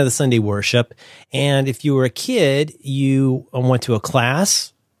was like, the Sunday worship. And if you were a kid, you went to a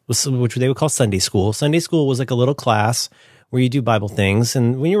class, which they would call Sunday school. Sunday school was like a little class where you do Bible things.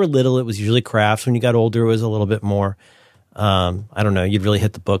 And when you were little, it was usually crafts. When you got older, it was a little bit more, I don't know, you'd really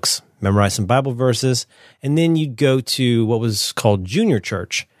hit the books, memorize some Bible verses. And then you'd go to what was called junior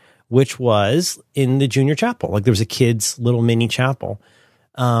church, which was in the junior chapel. Like there was a kid's little mini chapel.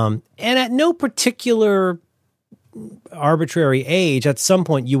 And at no particular arbitrary age, at some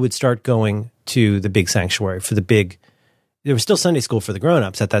point you would start going to the big sanctuary there was still Sunday school for the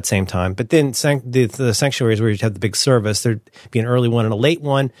grown-ups at that same time, but then the sanctuaries where you'd have the big service, there'd be an early one and a late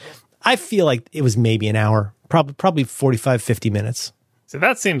one. I feel like it was maybe an hour, probably 45, 50 minutes. So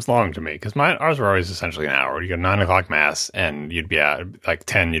that seems long to me because ours were always essentially an hour. You go 9 o'clock mass and you'd be at like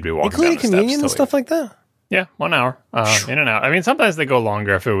 10, you'd be walking including down the steps. Communion and stuff like that? Yeah, 1 hour, in and out. I mean, sometimes they go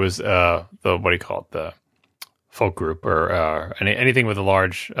longer if it was the folk group or anything with a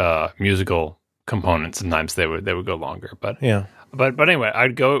large musical component. Sometimes they would go longer. But yeah, but anyway,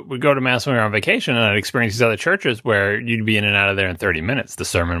 we'd go to mass when we were on vacation, and I'd experience these other churches where you'd be in and out of there in 30 minutes. The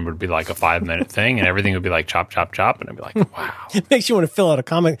sermon would be like a 5-minute thing, and everything would be like chop, chop, chop, and I'd be like, wow. It makes you want to fill out a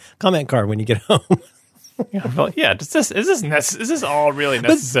comment card when you get home. Yeah, is this all really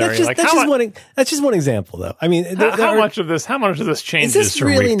necessary? That's just one example, though. I mean, how much of this changes? Is this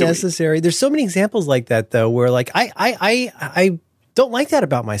really necessary? There's so many examples like that, though, where like I don't like that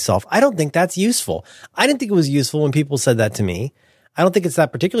about myself. I don't think that's useful. I didn't think it was useful when people said that to me. I don't think it's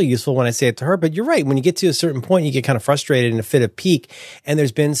that particularly useful when I say it to her. But you're right. When you get to a certain point, you get kind of frustrated in a fit of pique, and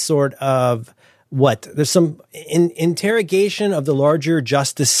there's been sort of there's some interrogation of the larger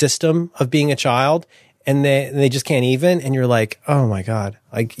justice system of being a child. And they just can't even, and you're like, oh my God,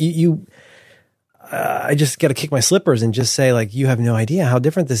 like I just got to kick my slippers and just say like, you have no idea how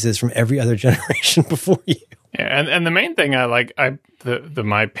different this is from every other generation before you. Yeah, and the main thing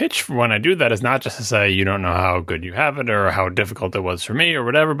my pitch for when I do that is not just to say you don't know how good you have it or how difficult it was for me or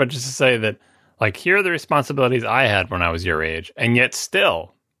whatever, but just to say that like here are the responsibilities I had when I was your age, and yet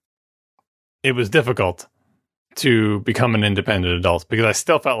still it was difficult to become an independent adult because I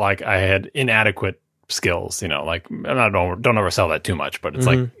still felt like I had inadequate skills, like, and I don't oversell that too much, but it's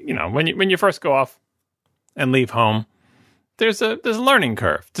like, when you first go off and leave home, there's a learning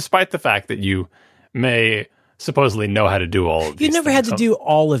curve, despite the fact that you may supposedly know how to do all of these You never had to do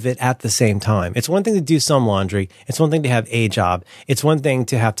all of it at the same time. It's one thing to do some laundry. It's one thing to have a job. It's one thing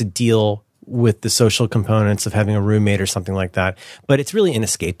to have to deal with the social components of having a roommate or something like that. But it's really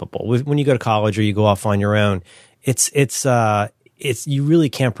inescapable. When you go to college or you go off on your own, it's you really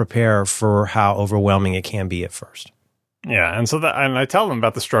can't prepare for how overwhelming it can be at first. Yeah, and and I tell them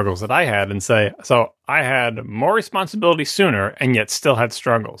about the struggles that I had and say, so I had more responsibility sooner and yet still had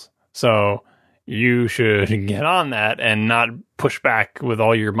struggles. So you should get on that and not push back with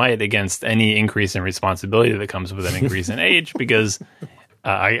all your might against any increase in responsibility that comes with an increase in age, because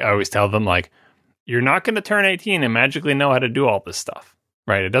I always tell them, like, you're not going to turn 18 and magically know how to do all this stuff.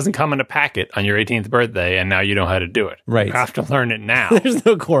 Right, it doesn't come in a packet on your 18th birthday, and now you know how to do it. Right, you have to learn it now. There's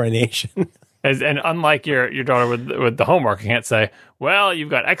no coronation. And unlike your daughter with the homework, you can't say, "Well, you've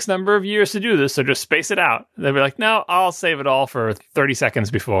got X number of years to do this, so just space it out." They'll be like, "No, I'll save it all for 30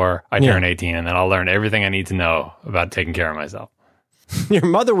 seconds before I turn 18, and then I'll learn everything I need to know about taking care of myself." Your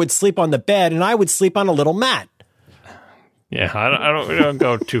mother would sleep on the bed, and I would sleep on a little mat. Yeah, we don't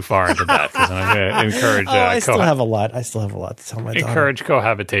go too far into that because I'm going to encourage. I still have a lot to tell my daughter. Encourage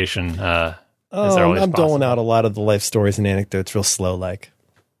cohabitation. I'm doling out a lot of the life stories and anecdotes real slow, like.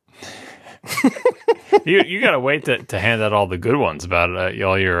 you got to wait to hand out all the good ones about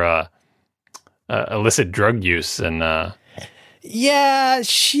all your illicit drug use and. Yeah,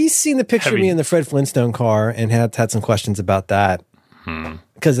 she's seen the picture of me in the Fred Flintstone car and had some questions about that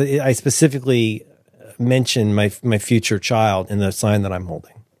because I specifically mention my future child in the sign that I'm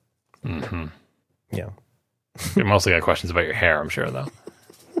holding. Mm-hmm. Yeah. You mostly got questions about your hair, I'm sure, though.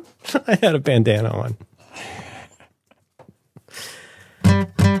 I had a bandana on.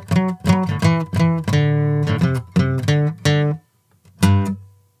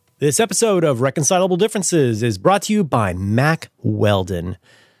 This episode of Reconcilable Differences is brought to you by Mack Weldon.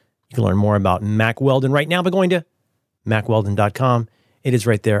 You can learn more about Mack Weldon right now by going to mackweldon.com. It is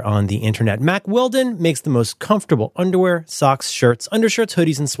right there on the internet. Mack Weldon makes the most comfortable underwear, socks, shirts, undershirts,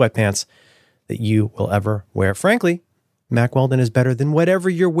 hoodies, and sweatpants that you will ever wear. Frankly, Mack Weldon is better than whatever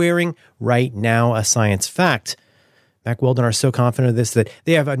you're wearing right now, a science fact. Mack Weldon are so confident of this that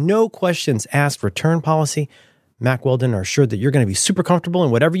they have a no questions asked return policy. Mack Weldon are assured that you're going to be super comfortable in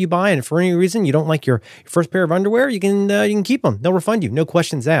whatever you buy, and if for any reason you don't like your first pair of underwear, you can keep them. They'll refund you, no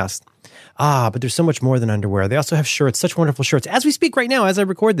questions asked. But there's so much more than underwear. They also have shirts, such wonderful shirts. As we speak right now, as I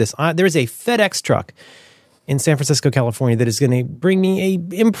record this, there is a FedEx truck in San Francisco, California, that is going to bring me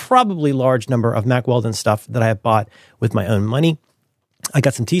a improbably large number of Mack Weldon stuff that I have bought with my own money. I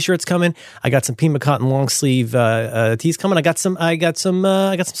got some T-shirts coming. I got some Pima cotton long sleeve tees coming. I got some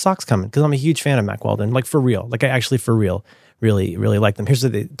socks coming because I'm a huge fan of Mack Weldon, like for real. Like I actually for real really like them. Here's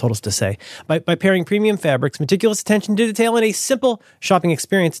what they told us to say: by pairing premium fabrics, meticulous attention to detail, and a simple shopping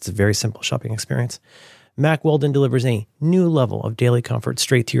experience. It's a very simple shopping experience. Mack Weldon delivers a new level of daily comfort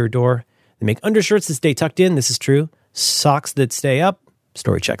straight to your door. They make undershirts that stay tucked in. This is true. Socks that stay up.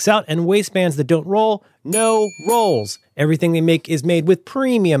 Story checks out. And waistbands that don't roll. No rolls. Everything they make is made with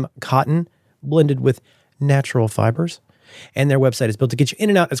premium cotton blended with natural fibers. And their website is built to get you in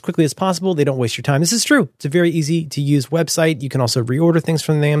and out as quickly as possible. They don't waste your time. This is true. It's a very easy to use website. You can also reorder things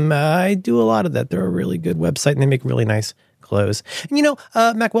from them. I do a lot of that. They're a really good website and they make really nice clothes. And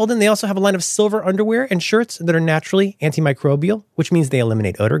Mack Weldon, they also have a line of silver underwear and shirts that are naturally antimicrobial, which means they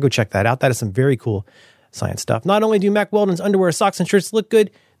eliminate odor. Go check that out. That is some very cool science stuff. Not only do Mack Weldon's underwear, socks, and shirts look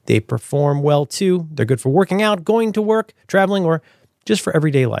good, they perform well too. They're good for working out, going to work, traveling, or just for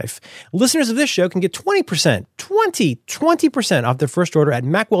everyday life. Listeners of this show can get 20% off their first order at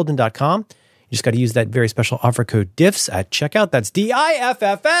MackWeldon.com. You just got to use that very special offer code DIFFS at checkout. That's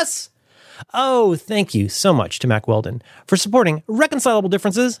DIFFS. Oh, thank you so much to Mack Weldon for supporting Reconcilable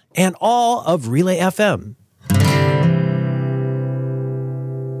Differences and all of Relay FM.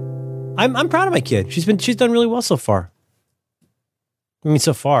 I'm proud of my kid. She's done really well so far. I mean,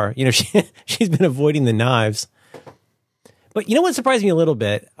 so far, she's been avoiding the knives. But you know what surprised me a little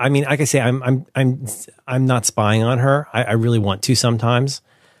bit? I mean, like I say, I'm not spying on her. I really want to sometimes,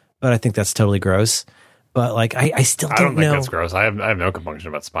 but I think that's totally gross. But like, I still don't know. think that's gross. I have no compunction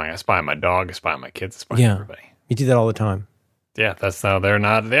about spying. I spy on my dog. I spy on my kids. I spy on everybody. You do that all the time. Yeah, they are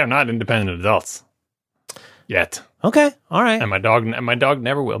not independent adults yet. Okay, all right. And my dog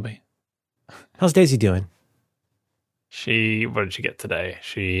never will be. How's Daisy doing? What did she get today?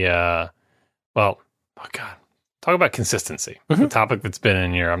 Talk about consistency. Mm-hmm. The topic that's been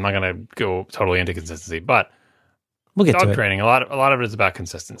in here. I'm not going to go totally into consistency, but we'll get to it. Dog training, a lot of it is about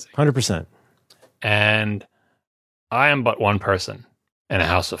consistency. 100%. And I am but one person in a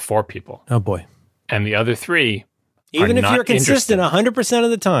house of 4 people. Oh boy. And the other 3 even if you're consistent 100%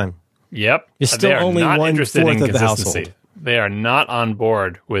 of the time. Yep. You're still only 1/4 of the household. They are not on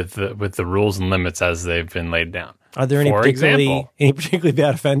board with the rules and limits as they've been laid down. Are there any particularly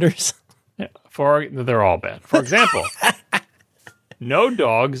bad offenders? Yeah, they're all bad. For example, no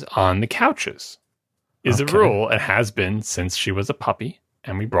dogs on the couches is a rule and has been since she was a puppy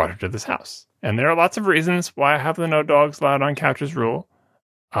and we brought her to this house. And there are lots of reasons why I have the no dogs allowed on couches rule.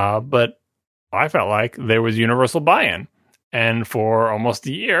 But I felt like there was universal buy-in. And for almost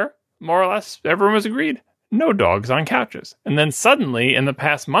a year, more or less, everyone was agreed. No dogs on couches. And then suddenly, in the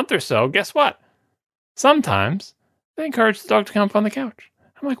past month or so, guess what? Sometimes they encourage the dog to come up on the couch.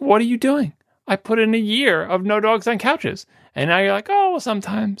 I'm like, what are you doing? I put in a year of no dogs on couches. And now you're like, oh, well,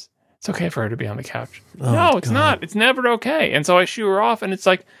 sometimes it's okay for her to be on the couch. Oh, no, it's not. It's never okay. And so I shoo her off, and it's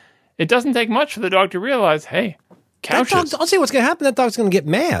like, it doesn't take much for the dog to realize, hey, couches. I'll say what's going to happen. That dog's going to get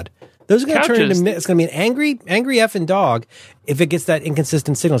mad. Those are going to turn into, it's going to be an angry effing dog if it gets that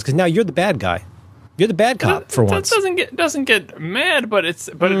inconsistent signals. Because now you're the bad guy. You're the bad cop for once. It doesn't get mad, but it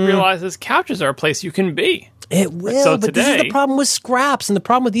realizes couches are a place you can be. It will, but this is the problem with scraps and the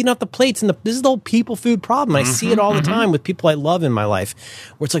problem with eating off the plates. And this is the whole people food problem. I see it all the time with people I love in my life,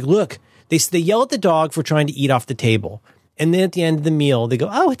 where it's like, look, they yell at the dog for trying to eat off the table. And then at the end of the meal, they go,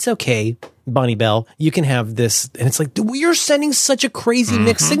 oh, it's okay, Bonnie Bell, you can have this. And it's like, you're sending such a crazy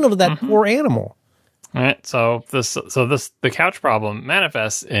mixed signal to that poor animal. All right. So the couch problem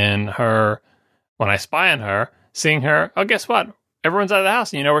manifests in her, when I spy on her, seeing her, oh, guess what? Everyone's out of the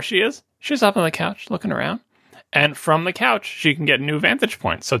house and you know where she is? She's up on the couch looking around. And from the couch, she can get new vantage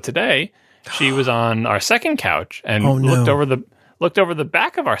points. So today, she was on our second couch and looked over the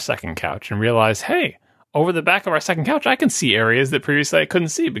back of our second couch and realized, hey, over the back of our second couch, I can see areas that previously I couldn't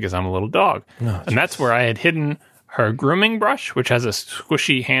see because I'm a little dog. Oh, and that's where I had hidden her grooming brush, which has a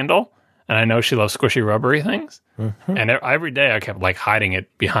squishy handle. And I know she loves squishy rubbery things. Mm-hmm. And every day I kept hiding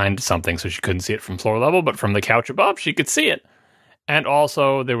it behind something so she couldn't see it from floor level. But from the couch above, she could see it. And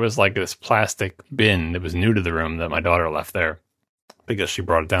also there was like this plastic bin that was new to the room that my daughter left there because she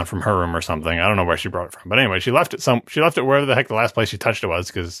brought it down from her room or something. I don't know where she brought it from. But anyway, she left it wherever the heck the last place she touched it was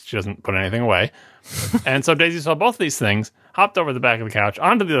because she doesn't put anything away. And so Daisy saw both of these things, hopped over the back of the couch,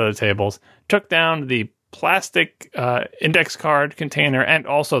 onto the other tables, took down the plastic index card container and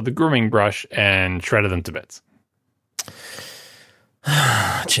also the grooming brush and shredded them to bits.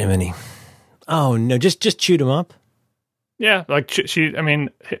 Jiminy. Oh, no, just chewed them up? Yeah, like she, I mean,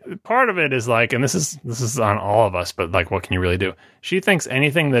 part of it is like, and this is on all of us, but like, what can you really do? She thinks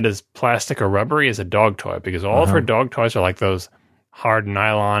anything that is plastic or rubbery is a dog toy because all of her dog toys are like those hard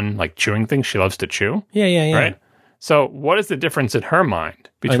nylon, like chewing things she loves to chew. Yeah. Right? So what is the difference in her mind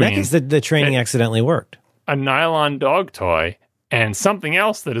between... in that case, the training accidentally worked. A nylon dog toy and something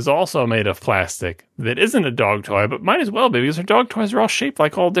else that is also made of plastic that isn't a dog toy, but might as well be because her dog toys are all shaped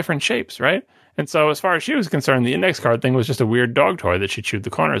like all different shapes, right? And so as far as she was concerned, the index card thing was just a weird dog toy that she chewed the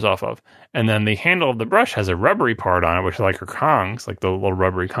corners off of. And then the handle of the brush has a rubbery part on it, which are like her Kongs, like the little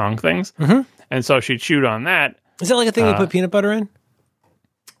rubbery Kong things. Mm-hmm. And so she chewed on that. Is that like a thing you put peanut butter in?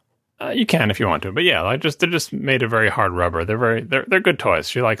 You can if you want to, but yeah, they're just made of very hard rubber. They're good toys.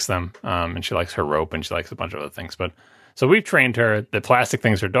 She likes them, and she likes her rope, and she likes a bunch of other things. But so we've trained her that plastic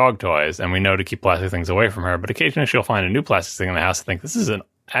things are dog toys, and we know to keep plastic things away from her. But occasionally she'll find a new plastic thing in the house and think this is an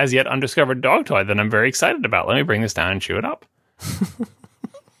as yet undiscovered dog toy that I'm very excited about. Let me bring this down and chew it up.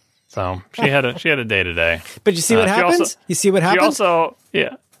 So she had a day today. But you see what happens? You see what happens? She also,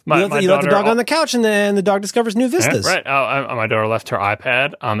 yeah. You let the dog on the couch, and then the dog discovers new vistas. Right. My daughter left her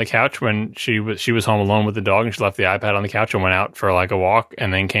iPad on the couch when she was home alone with the dog, and she left the iPad on the couch and went out for like a walk,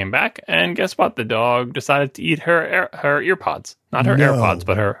 and then came back. And guess what? The dog decided to eat her earpods, not her AirPods,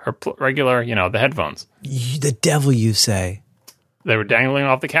 but her regular, the headphones. The devil, you say? They were dangling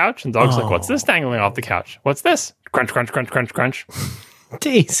off the couch, and the dog's like, "What's this dangling off the couch? What's this? Crunch, crunch, crunch, crunch, crunch."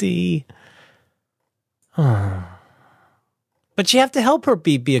 Daisy. But you have to help her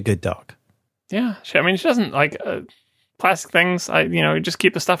be a good dog. Yeah, she doesn't like plastic things. You just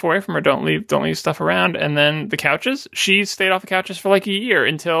keep the stuff away from her. Don't leave stuff around. And then the couches, she stayed off the couches for like a year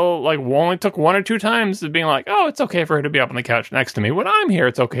until like only took one or two times of being like, oh, it's okay for her to be up on the couch next to me. When I'm here,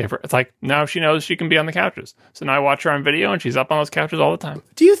 it's okay for her. It's like now she knows she can be on the couches. So now I watch her on video and she's up on those couches all the time.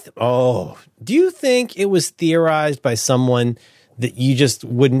 Do you think it was theorized by someone that you just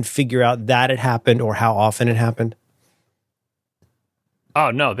wouldn't figure out that it happened or how often it happened? Oh,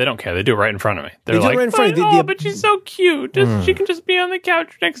 no, they don't care. They do it right in front of me. They're like, right in front of you. But she's so cute. She can just be on the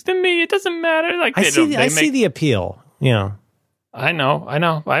couch next to me. It doesn't matter. Like I see the appeal. Yeah. I know.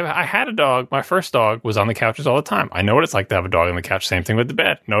 I had a dog. My first dog was on the couches all the time. I know what it's like to have a dog on the couch. Same thing with the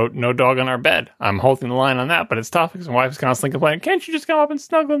bed. No dog on our bed. I'm holding the line on that, but it's tough because my wife's constantly complaining, can't you just come up and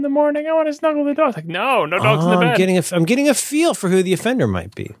snuggle in the morning? I want to snuggle the dog. It's like, no dogs in the bed. I'm getting a feel for who the offender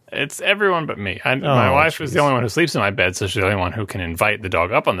might be. It's everyone but me. My wife is the only one who sleeps in my bed, so she's the only one who can invite the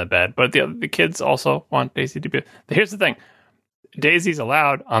dog up on the bed. But the kids also want Daisy to be. Here's the thing. Daisy's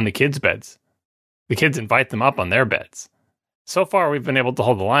allowed on the kids' beds. The kids invite them up on their beds. So far, we've been able to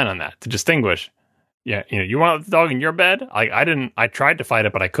hold the line on that to distinguish. Yeah, you want the dog in your bed? I tried to fight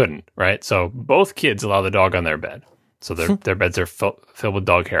it, but I couldn't. Right, so both kids allow the dog on their bed, so their beds are filled with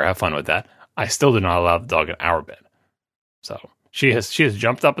dog hair. Have fun with that. I still do not allow the dog in our bed. So she has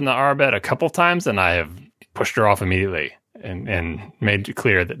jumped up in our bed a couple times, and I have pushed her off immediately and made it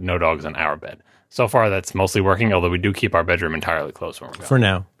clear that no dogs in our bed. So far, that's mostly working. Although we do keep our bedroom entirely closed when we're going. For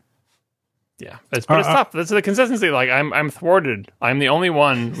now. Yeah, it's tough. That's the consistency. Like I'm thwarted. I'm the only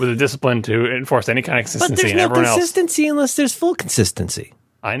one with the discipline to enforce any kind of consistency. But there's no consistency unless there's full consistency.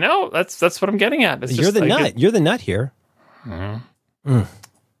 I know. That's what I'm getting at. It's You're the nut. You're the nut here. Mm-hmm.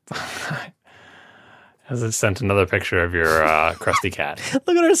 Has it sent another picture of your crusty cat?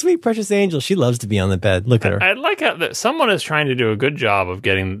 Look at her sweet precious angel. She loves to be on the bed. Look at her. I like how someone is trying to do a good job of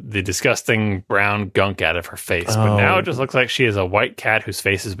getting the disgusting brown gunk out of her face. But now it just looks like she is a white cat whose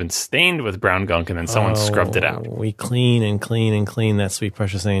face has been stained with brown gunk and then someone scrubbed it out. We clean and clean and clean that sweet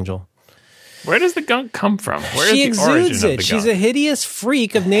precious angel. Where does the gunk come from? She exudes it. She's a hideous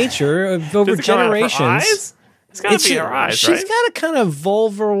freak of nature over generations. Come out of her eyes? It's got to be her eyes, She's got a kind of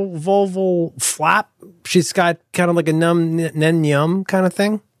vulval flap. She's got kind of like a yum kind of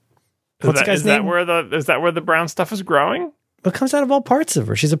thing. Is that where the brown stuff is growing? It comes out of all parts of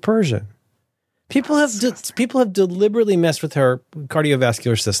her. She's a Persian. People have deliberately messed with her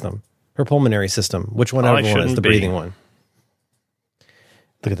cardiovascular system, her pulmonary system. Which one is the breathing one?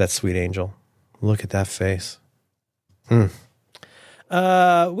 Look at that sweet angel. Look at that face.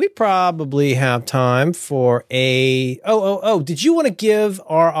 We probably have time for a. Did you want to give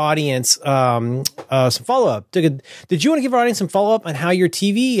our audience some follow up? Did you want to give our audience some follow up on how your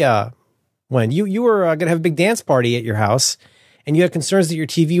TV went? You were going to have a big dance party at your house, and you had concerns that your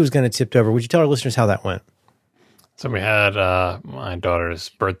TV was going to tip over. Would you tell our listeners how that went? So we had my daughter's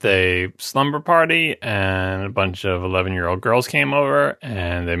birthday slumber party, and a bunch of 11-year-old girls came over,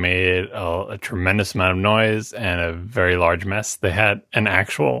 and they made a tremendous amount of noise and a very large mess. They had an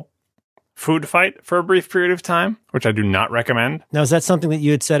actual food fight for a brief period of time, which I do not recommend. Now, is that something that you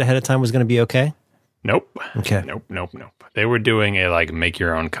had said ahead of time was going to be okay? Nope. Okay. Nope. They were doing a make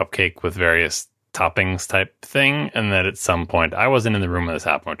your own cupcake with various toppings type thing, and that at some point, I wasn't in the room when this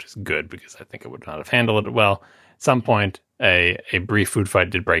happened, which is good because I think I would not have handled it well. At some point, a brief food fight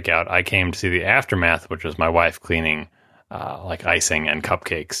did break out. I came to see the aftermath, which was my wife cleaning icing and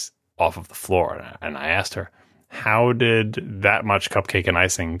cupcakes off of the floor. And I asked her, how did that much cupcake and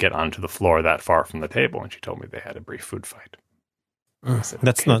icing get onto the floor that far from the table? And she told me they had a brief food fight. Said,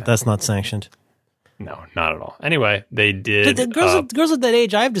 that's not sanctioned. No, not at all. Anyway, they did. The girls at that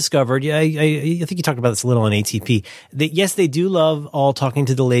age, I've discovered, I think you talked about this a little on ATP, that yes, they do love all talking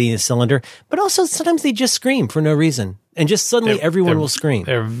to the lady in a cylinder, but also sometimes they just scream for no reason. And just suddenly everyone will scream.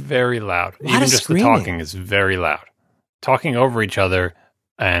 They're very loud. Even just screaming. The talking is very loud. Talking over each other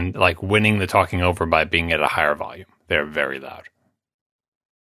and winning the talking over by being at a higher volume. They're very loud.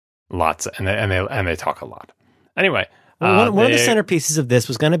 Lots, and they talk a lot. Anyway. Well, one of the centerpieces of this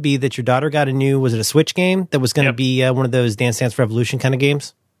was going to be that your daughter got was it a Switch game that was going to be one of those Dance Dance Revolution kind of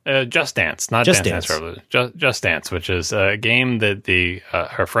games? Just Dance, not Just Dance Revolution. Just Dance, which is a game that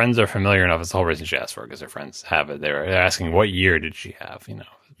her friends are familiar enough. It's the whole reason she asked for it, because her friends have it. They're asking, what year did she have?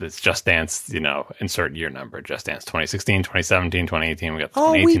 It's Just Dance, insert year number. Just Dance 2016, 2017, 2018. We got the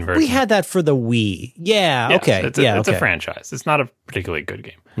 2018 version. We had that for the Wii. Yeah, okay. It's a franchise. It's not a particularly good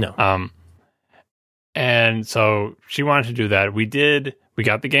game. No. And so she wanted to do that. We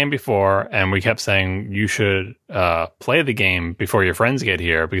got the game before, and we kept saying, you should play the game before your friends get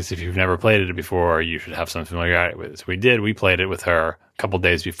here, because if you've never played it before, you should have some familiarity with it. So we did. We played it with her a couple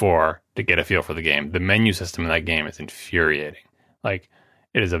days before to get a feel for the game. The menu system in that game is infuriating. It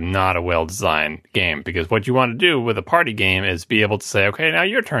is not a well-designed game, because what you want to do with a party game is be able to say, okay, now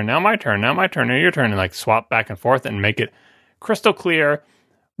your turn, now my turn, now my turn, now your turn, and swap back and forth and make it crystal clear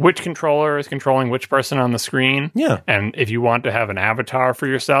which controller is controlling which person on the screen. Yeah. And if you want to have an avatar for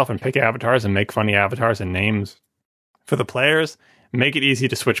yourself and pick avatars and make funny avatars and names for the players, make it easy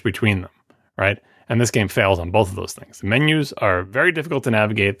to switch between them, right? And this game fails on both of those things. The menus are very difficult to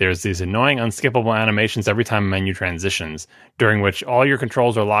navigate. There's these annoying, unskippable animations every time a menu transitions, during which all your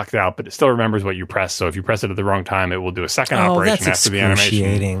controls are locked out, but it still remembers what you press. So if you press it at the wrong time, it will do a second operation after the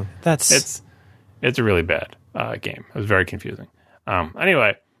animation. It's a really bad game. It was very confusing.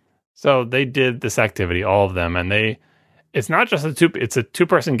 Anyway, so they did this activity, all of them, and it's not just it's a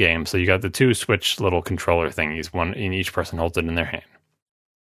two-person game, so you got the two Switch little controller thingies, one in each person holds it in their hand.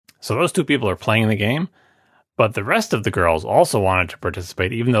 So those two people are playing the game, but the rest of the girls also wanted to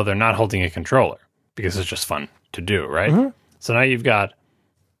participate, even though they're not holding a controller, because it's just fun to do, right? Mm-hmm. So now you've got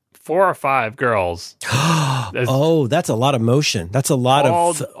 4 or 5 girls. That's a lot of motion. That's a lot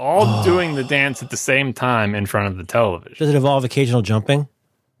all doing the dance at the same time in front of the television. Does it involve occasional jumping?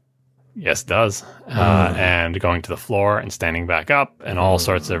 Yes, it does. And going to the floor and standing back up and all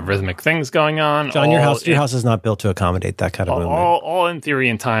sorts of rhythmic things going on. John, your house is not built to accommodate that kind of movement. All in theory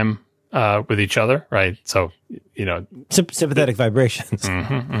and time with each other, right? So, sympathetic vibrations.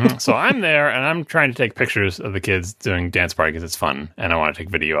 Mm-hmm, mm-hmm. So I'm there and I'm trying to take pictures of the kids doing dance party because it's fun and I want to take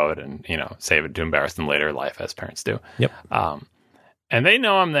video of it and, save it to embarrass them later in life, as parents do. Yep. And they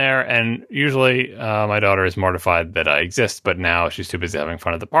know I'm there, and usually my daughter is mortified that I exist, but now she's too busy having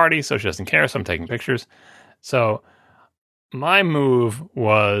fun at the party, so she doesn't care, so I'm taking pictures. So my move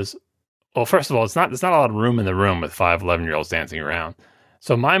was, well, first of all, there's not a lot of room in the room with 5 11-year-olds dancing around.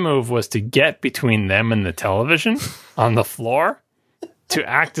 So my move was to get between them and the television on the floor to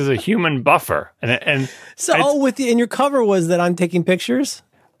act as a human buffer. And your cover was that I'm taking pictures?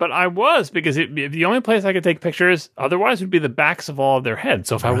 But I was, because the only place I could take pictures otherwise would be the backs of all of their heads.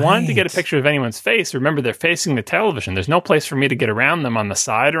 So if I wanted to get a picture of anyone's face, remember, they're facing the television. There's no place for me to get around them on the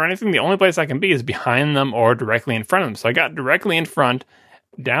side or anything. The only place I can be is behind them or directly in front of them. So I got directly in front,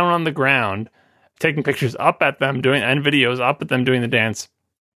 down on the ground, taking pictures up at them and videos up at them doing the dance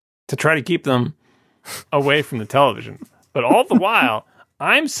to try to keep them away from the television. But all the while,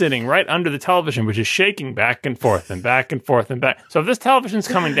 I'm sitting right under the television, which is shaking back and forth and back and forth and back. So if this television's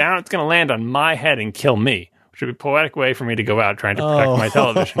coming down, it's going to land on my head and kill me, which which would be a poetic way for me to go out trying to protect my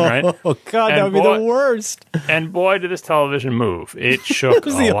television, right? Oh, God, that would be the worst. And boy, did this television move. It shook It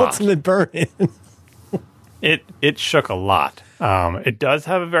was the ultimate burn-in. It shook a lot. It does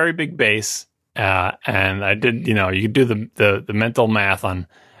have a very big base, and I did, you could do the mental math on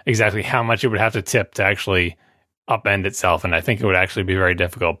exactly how much it would have to tip to actually upend itself, and I think it would actually be very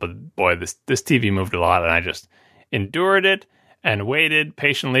difficult. But boy, this TV moved a lot, and I just endured it and waited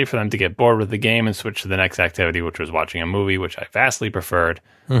patiently for them to get bored with the game and switch to the next activity, which was watching a movie, which I vastly preferred.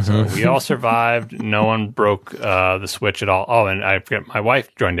 So we all survived. No one broke the switch at all. Oh, and I forget, my wife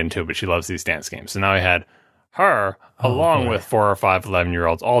joined in too, but she loves these dance games. So now I had her along with 4 or 5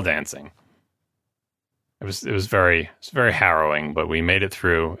 11-year-olds all dancing. It was very harrowing, but we made it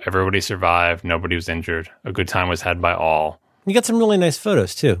through. Everybody survived. Nobody was injured. A good time was had by all. You got some really nice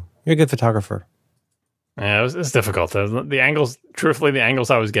photos too. You're a good photographer. Yeah, it was difficult. The angles, truthfully, the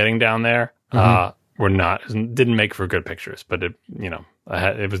angles I was getting down there didn't make for good pictures. But it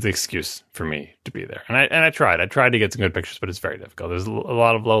was the excuse for me to be there, and I tried. I tried to get some good pictures, but it's very difficult. There's a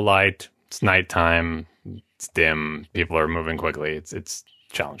lot of low light. It's nighttime. It's dim. People are moving quickly. It's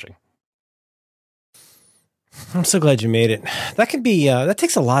challenging. I'm so glad you made it. That could be. That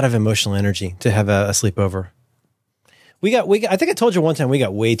takes a lot of emotional energy to have a sleepover. We got. I think I told you one time we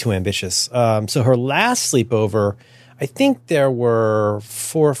got way too ambitious. So her last sleepover, I think there were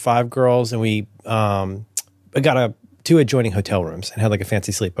 4 or 5 girls, and we got 2 adjoining hotel rooms and had like a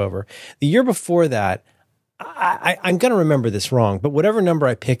fancy sleepover. The year before that, I'm going to remember this wrong, but whatever number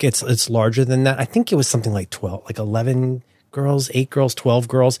I pick, it's larger than that. I think it was something like 12, like 11 girls, 8 girls, 12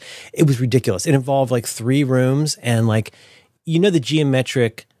 girls. It was ridiculous. It involved like 3 rooms and like, the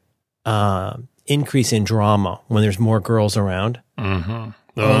geometric increase in drama when there's more girls around. Mm-hmm.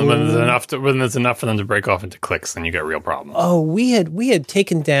 When there's enough for them to break off into cliques, then you get real problems. Oh, we had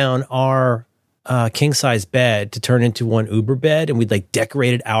taken down our king size bed to turn into one Uber bed, and we'd like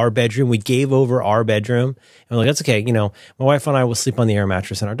decorated our bedroom. We gave over our bedroom, and we're like, that's okay. My wife and I will sleep on the air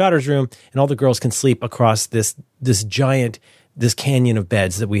mattress in our daughter's room, and all the girls can sleep across this canyon of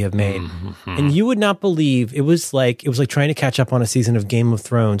beds that we have made. Mm-hmm. And you would not believe it was like trying to catch up on a season of Game of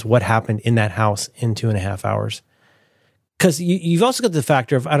Thrones. What happened in that house in 2.5 hours? Because you've also got the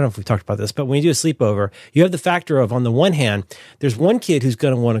factor of, I don't know if we've talked about this, but when you do a sleepover, you have the factor of, on the one hand, there's one kid who's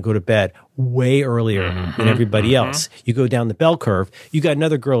going to want to go to bed way earlier than everybody else. You go down the bell curve. You got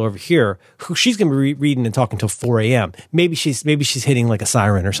another girl over here who she's going to be reading and talking until 4 a.m. Maybe she's hitting like a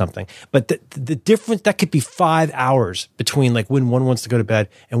siren or something. But the difference, that could be 5 hours between like when one wants to go to bed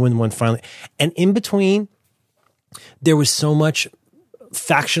and when one finally, and in between, there was so much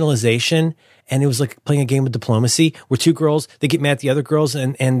factionalization. And it was like playing a game of diplomacy where 2 girls, they get mad at the other girls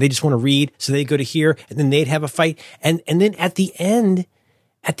and they just want to read. So they go to here and then they'd have a fight. And then at the end,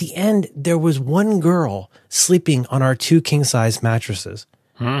 there was one girl sleeping on our 2 king size mattresses.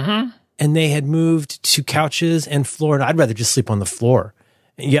 Mm-hmm. And they had moved to couches and floor. And I'd rather just sleep on the floor.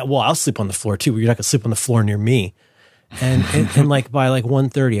 Yeah, well, I'll sleep on the floor too. You're not going to sleep on the floor near me. And like by like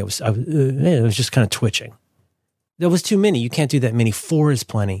 1:30, I was just kind of twitching. That was too many. You can't do that many. 4 is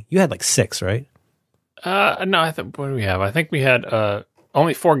plenty. You had like 6, right? No, I think, what do we have? I think we had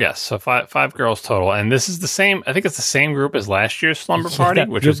only 4 guests, so five girls total. And this is the same, I think it's the same group as last year's slumber party,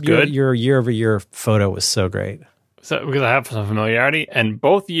 which was good. Your year-over-year photo was so great. So because I have some familiarity, and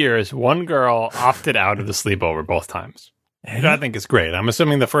both years, one girl opted out of the sleepover both times. Which I think is great. I'm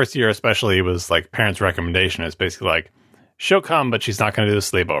assuming the first year especially was like parents' recommendation. It's basically like, she'll come, but she's not going to do the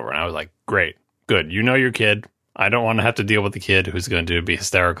sleepover. And I was like, great, good. You know your kid. I don't want to have to deal with the kid who's going to be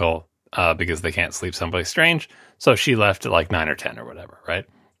hysterical because they can't sleep someplace strange. So she left at like 9 or 10 or whatever, right?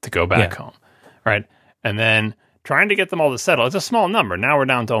 To go back home, right? And then trying to get them all to settle. It's a small number. Now we're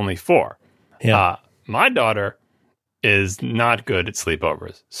down to only 4. Yeah. My daughter is not good at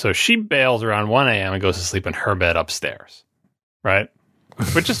sleepovers. So she bails around 1 a.m. and goes to sleep in her bed upstairs, right?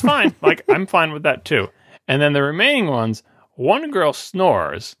 Which is fine. Like, I'm fine with that too. And then the remaining ones, one girl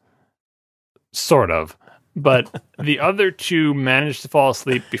snores, sort of. But the other 2 managed to fall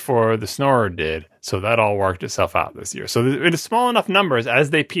asleep before the snorer did, so that all worked itself out this year. So it is small enough numbers as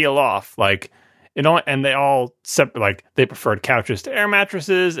they peel off, like and they all like they preferred couches to air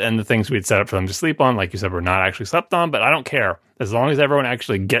mattresses, and the things we'd set up for them to sleep on, like you said, were not actually slept on. But I don't care as long as everyone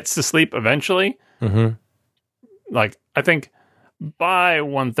actually gets to sleep eventually. Mm-hmm. Like I think by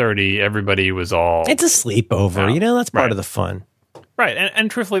 1:30, everybody was all. It's a sleepover, that's part of the fun. Right, and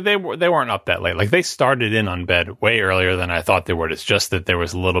truthfully, they weren't up that late. Like they started in on bed way earlier than I thought they would. It's just that there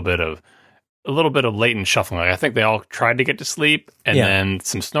was a little bit of latent shuffling. Like I think they all tried to get to sleep, and then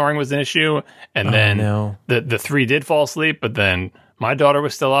some snoring was an issue, and then the 3 did fall asleep. But then my daughter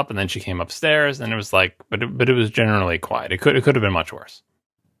was still up, and then she came upstairs, and it was like, but it was generally quiet. It could have been much worse.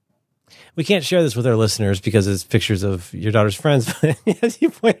 We can't share this with our listeners because it's pictures of your daughter's friends. But as you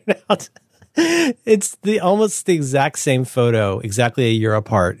pointed out, it's almost the exact same photo, exactly a year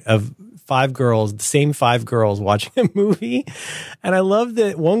apart, of the same five girls watching a movie. And I love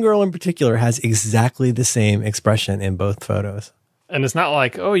that one girl in particular has exactly the same expression in both photos. And it's not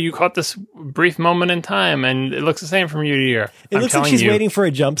like, oh, you caught this brief moment in time and it looks the same from year to year. It looks like she's waiting for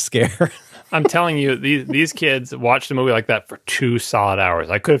a jump scare. I'm telling you, these kids watched a movie like that for 2 solid hours.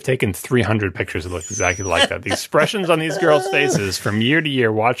 I could have taken 300 pictures that looked exactly like that. The expressions on these girls' faces from year to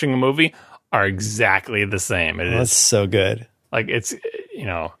year watching a movie are exactly the same. That's so good. Like, it's,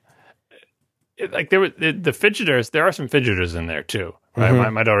 like the fidgeters, there are some fidgeters in there too. Right?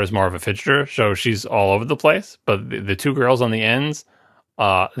 Mm-hmm. My daughter's more of a fidgeter, so she's all over the place. But the two girls on the ends,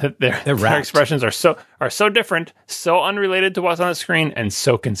 their expressions are so different, so unrelated to what's on the screen, and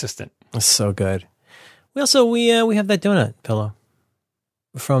so consistent. That's so good. We also we have that donut pillow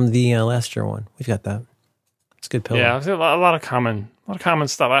from the last year one. We've got that. It's a good pillow. Yeah, a lot of common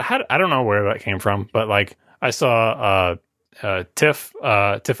stuff. I don't know where that came from, but like I saw Tiff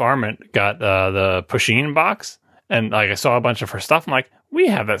Arment got the Pusheen box, and like I saw a bunch of her stuff. I'm like, we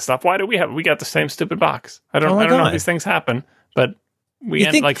have that stuff. Why do we got the same stupid box? I don't know if these things happen, but we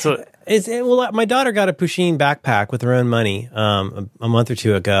end, like so. My daughter got a Pusheen backpack with her own money a month or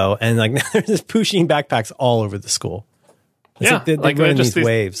two ago, and like now there's this Pusheen backpacks all over the school. It's like they're just these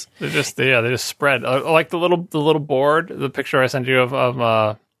waves. They just spread like the little board. The picture I sent you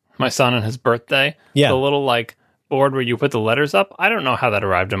of my son and his birthday. Yeah, the little like board where you put the letters up. I don't know how that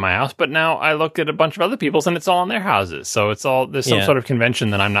arrived in my house, but now I look at a bunch of other people's and it's all in their houses. So there's some sort of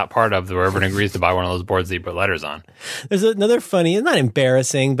convention that I'm not part of where everyone agrees to buy one of those boards that you put letters on. There's another funny, it's not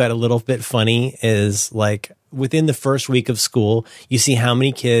embarrassing, but a little bit funny is like within the first week of school, you see how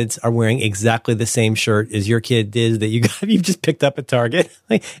many kids are wearing exactly the same shirt as your kid did that you've just picked up at Target.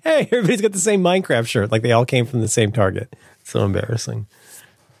 Like, hey, everybody's got the same Minecraft shirt. Like they all came from the same Target. So embarrassing.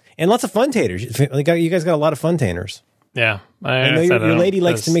 And lots of funtainers. You guys got a lot of funtainers. Yeah. I know your lady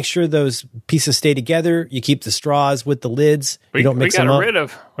likes to make sure those pieces stay together. You keep the straws with the lids. You don't mix them up.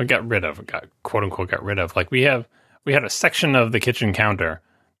 We got rid of, quote unquote, got rid of. Like we had a section of the kitchen counter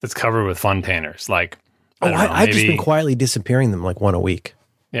that's covered with funtainers. Like, I've just been quietly disappearing them like one a week.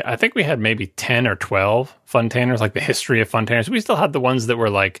 Yeah, I think we had maybe 10 or 12 funtainers, like the history of funtainers. We still had the ones that were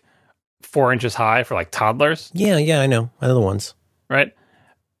like 4 inches high for like toddlers. Yeah, I know. I know the ones. Right?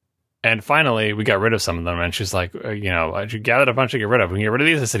 And finally, we got rid of some of them. And she's like, I gathered a bunch to get rid of. We can get rid of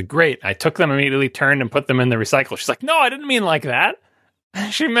these. I said, great. I took them immediately, turned and put them in the recycle. She's like, no, I didn't mean like that.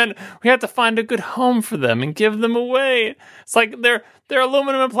 She meant we have to find a good home for them and give them away. It's like they're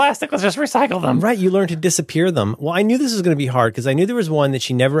aluminum and plastic. Let's just recycle them. Right. You learn to disappear them. Well, I knew this was going to be hard because I knew there was one that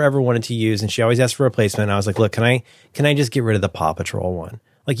she never ever wanted to use. And she always asked for a replacement. And I was like, look, can I just get rid of the Paw Patrol one?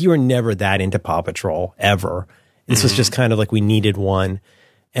 Like you were never that into Paw Patrol ever. This was just kind of like we needed one.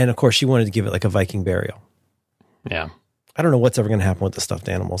 And of course, she wanted to give it like a Viking burial. Yeah. I don't know what's ever going to happen with the stuffed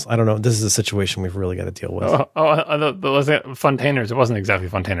animals. I don't know. This is a situation we've really got to deal with. The Funtainers, it wasn't exactly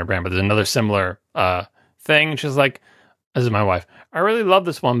Funtainer brand, but there's another similar thing. She's like, this is my wife. I really love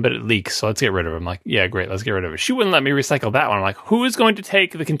this one, but it leaks, so let's get rid of it. I'm like, yeah, great, let's get rid of it. She wouldn't let me recycle that one. I'm like, who is going to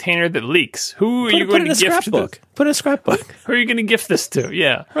take the container that leaks? Who are you going to gift to this? Put in a scrapbook. Who are you going to gift this to?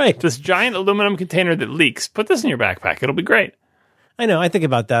 Yeah. Right. This giant aluminum container that leaks. Put this in your backpack. It'll be great. I know. I think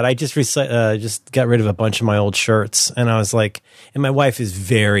about that. I just got rid of a bunch of my old shirts, and I was like, and my wife is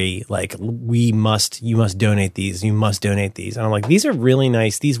very like, you must donate these. You must donate these. And I'm like, these are really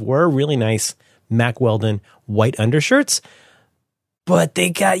nice. These were really nice Mack Weldon white undershirts, but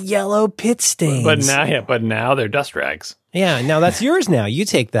they got yellow pit stains. But now they're dust rags. Yeah. Now that's yours. Now you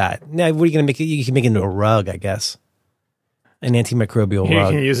take that. Now what are you going to make it? You can make it into a rug, I guess. An antimicrobial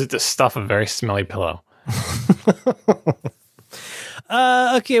rug. You can use it to stuff a very smelly pillow.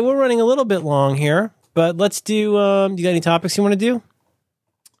 Okay, we're running a little bit long here, but let's do. You got any topics you want to do?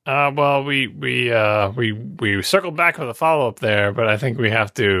 Well, we circled back with a follow up there, but I think we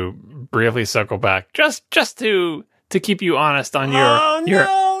have to briefly circle back just to keep you honest on your.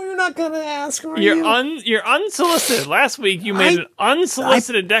 You're not going to ask. You're unsolicited. Last week you made an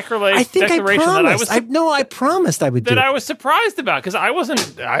unsolicited declaration. I think declaration I that I promised I would do. That I was surprised about because I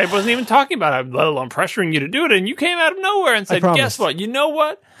wasn't even talking about it, let alone pressuring you to do it. And you came out of nowhere and said, "Guess what? You know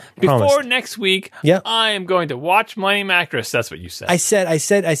what? Before next week, I am going to watch Mighty Macross." That's what you said. I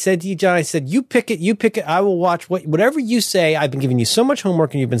said to you, John. I said, "You pick it. I will watch whatever you say." I've been giving you so much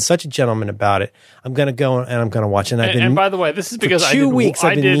homework, and you've been such a gentleman about it. I'm going to go and I'm going to watch it. And by the way, this is because for 2 weeks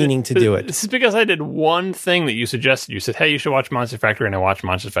I've been meaning training to do it. This is because I did one thing that you suggested. You said, "Hey, you should watch Monster Factory," and I watched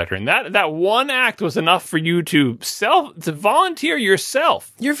Monster Factory, and that one act was enough for you to volunteer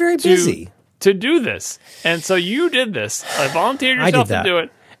yourself. You're very busy to do this, and so you did this. I volunteered yourself to do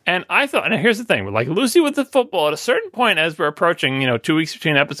it, and I thought. And here's the thing: like Lucy with the football. At a certain point, as we're approaching, 2 weeks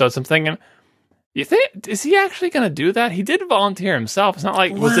between episodes, I'm thinking, you think, is he actually going to do that? He did volunteer himself. It's not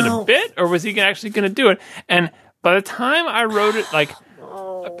like, was it a bit, or was he actually going to do it? And by the time I wrote it,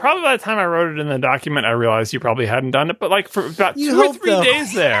 probably by the time I wrote it in the document, I realized you probably hadn't done it. But like for about 2 or 3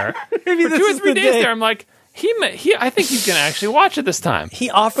 days there, Maybe for 2 or 3 days there, I'm like, I think he's going to actually watch it this time. He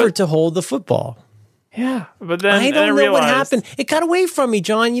offered to hold the football. Yeah, but then I don't know realized, what happened. It got away from me,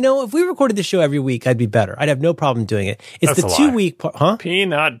 John. If we recorded the show every week, I'd be better. I'd have no problem doing it. It's the 2 week part, huh?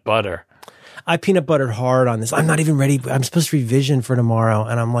 Peanut butter. I peanut buttered hard on this. I'm not even ready. I'm supposed to revision for tomorrow,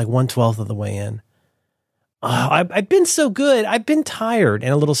 and I'm like 1/12 of the way in. I've been so good. I've been tired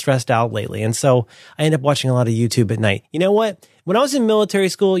and a little stressed out lately. And so I end up watching a lot of YouTube at night. You know what? When I was in military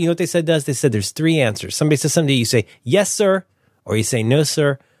school, you know what they said does? They said there's 3 answers. Somebody says something to you, you say, yes, sir, or you say, no,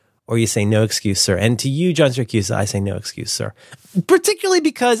 sir, or you say, no excuse, sir. And to you, John Siracusa, I say, no excuse, sir. Particularly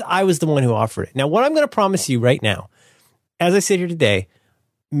because I was the one who offered it. Now, what I'm going to promise you right now, as I sit here today,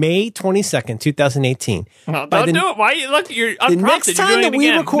 May 22nd, 2018. No, don't do it. Why? Look, you're unprompted. The next time that we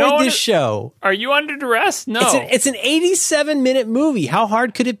record this show. Are you under duress? No. It's an 87-minute movie. How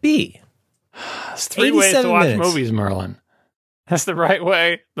hard could it be? There's 3 ways to watch movies, Merlin. That's the right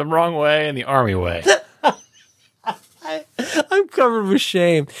way, the wrong way, and the army way. I'm covered with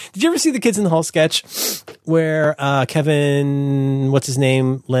shame. Did you ever see the Kids in the Hall sketch where Kevin, what's his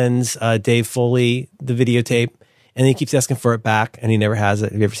name, lends Dave Foley the videotape? And he keeps asking for it back, and he never has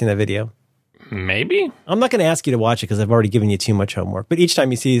it. Have you ever seen that video? Maybe. I'm not going to ask you to watch it because I've already given you too much homework. But each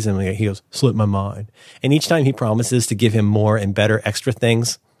time he sees him, he goes, slipped my mind. And each time he promises to give him more and better extra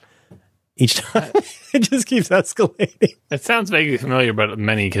things, each time it just keeps escalating. It sounds vaguely familiar, but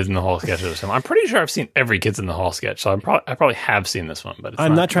many Kids in the Hall sketches. I'm pretty sure I've seen every Kids in the Hall sketch, so I probably have seen this one. But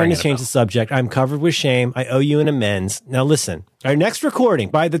I'm not trying to change the subject. I'm covered with shame. I owe you an amends. Now listen, by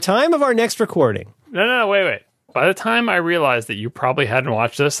the time of our next recording. No, wait. By the time I realized that you probably hadn't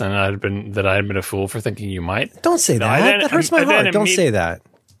watched this and I had been a fool for thinking you might. Don't say that. That hurts my heart. Don't say that.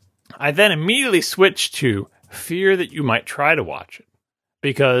 I then immediately switched to fear that you might try to watch it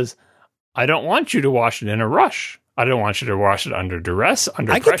because I don't want you to watch it in a rush. I don't want you to watch it under duress,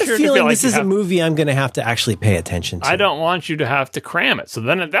 under pressure. I get the feeling this is a movie I'm going to have to actually pay attention to. I don't want you to have to cram it. So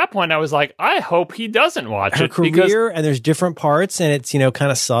then at that point I was like, I hope he doesn't watch it. Her career, and there's different parts and it's,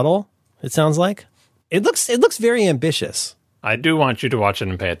 kind of subtle, it sounds like. It looks very ambitious. I do want you to watch it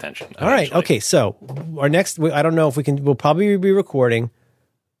and pay attention. All right. Okay. So our next, I don't know if we'll probably be recording.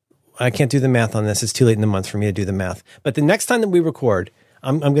 I can't do the math on this. It's too late in the month for me to do the math. But the next time that we record,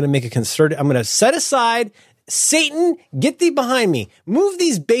 I'm going to make a concerted, I'm going to set aside, Satan, get thee behind me. Move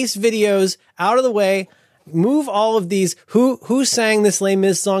these base videos out of the way. Move all of these, who sang this Les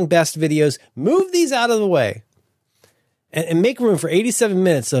Mis song best videos. Move these out of the way. And make room for 87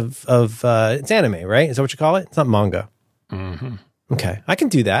 minutes of it's anime, right? Is that what you call it? It's not manga. Mm-hmm. Okay, I can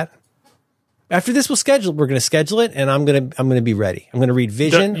do that. After this, we're going to schedule it, and I'm going to be ready. I'm going to read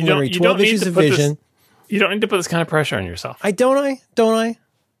Vision. I'm going to read 12 issues of Vision. You don't need to put this kind of pressure on yourself. Don't I,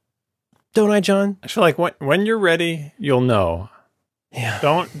 John? I feel like when you're ready, you'll know. Yeah.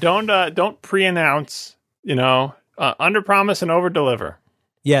 Don't pre-announce. Under promise and over deliver.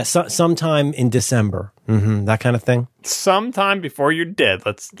 Yeah, sometime in December, that kind of thing. Sometime before you're dead.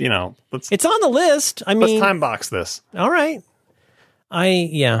 Let's. It's on the list. I mean, let's time box this. All right.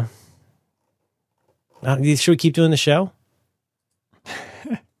 Yeah. Should we keep doing the show?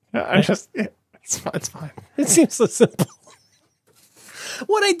 It's fine. It seems so simple.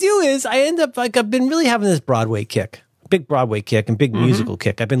 What I do is I end up I've been really having this Broadway kick, big Broadway kick and big musical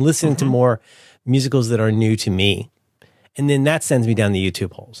kick. I've been listening to more musicals that are new to me. And then that sends me down the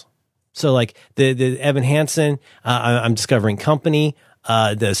YouTube holes. So like the Evan Hansen, I'm discovering Company,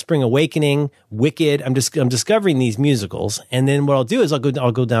 the Spring Awakening, Wicked. I'm discovering these musicals. And then what I'll do is I'll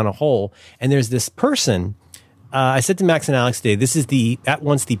go down a hole. And there's this person. I said to Max and Alex today, this is at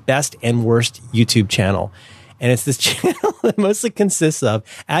once the best and worst YouTube channel. And it's this channel that mostly consists of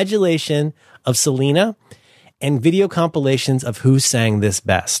adulation of Selena and video compilations of who sang this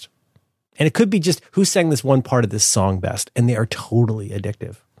best. And it could be just who sang this one part of this song best. And they are totally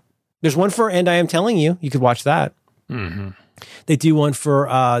addictive. There's one for And I Am Telling You. You could watch that. Mm-hmm. They do one for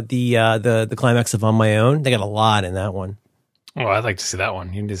the climax of On My Own. They got a lot in that one. Oh, I'd like to see that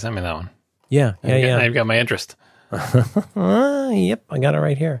one. You need to send me that one. Yeah. Now you've got my interest. Yep, I got it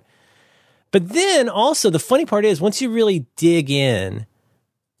right here. But then also the funny part is once you really dig in,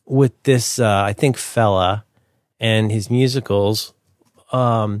 with this, I think, fella and his musicals.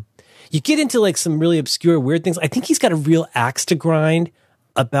 You get into like some really obscure, weird things. I think he's got a real axe to grind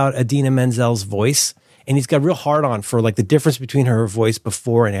about Idina Menzel's voice. And he's got a real hard on for like the difference between her voice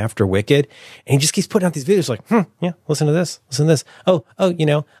before and after Wicked. And he just keeps putting out these videos like, yeah, listen to this.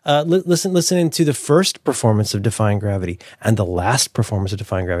 Listen into the first performance of Defying Gravity and the last performance of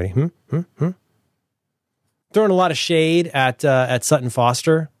Defying Gravity. Throwing a lot of shade at Sutton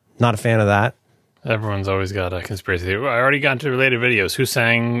Foster. Not a fan of that. Everyone's always got a conspiracy theory. I already got into related videos. Who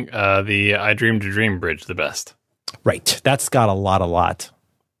sang the I Dreamed a Dream bridge the best? Right. That's got a lot.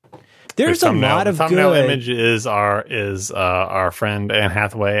 There's a lot of thumbnail good. image is our friend Anne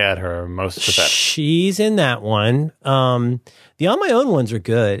Hathaway at her most pathetic. She's in that one. The On My Own ones are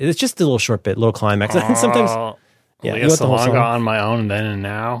good. It's just a little short bit, little climax. Sometimes, yeah. Leah Salonga, On My Own, Then and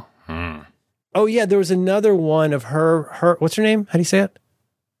Now. Oh yeah, there was another one of her. What's her name? How do you say it?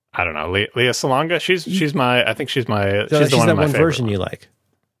 I don't know. Leah Salonga. She's my. I think she's my. So she's the one that of my one favorite version you like.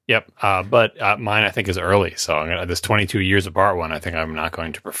 Yep, but mine I think is early. So this 22 years apart one, I think I'm not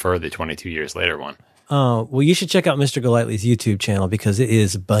going to prefer the 22 years later one. Oh, well, you should check out Mr. Golightly's YouTube channel because it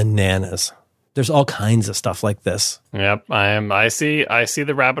is bananas. There's all kinds of stuff like this. Yep, I see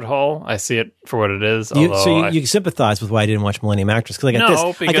the rabbit hole. I see it for what it is. You sympathize with why I didn't watch Millennium Actress because I got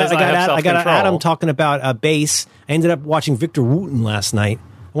this. Because I got Adam talking about bass. I ended up watching Victor Wooten last night.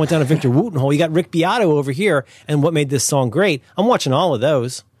 I went down to Victor Wooten hole. You got Rick Beato over here, and what made this song great? I'm watching all of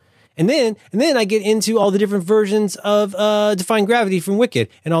those. And then I get into all the different versions of Defying Gravity from Wicked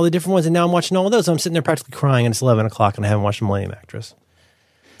and all the different ones. And now I'm watching all of those. I'm sitting there practically crying, and it's 11 o'clock, and I haven't watched Millennium Actress.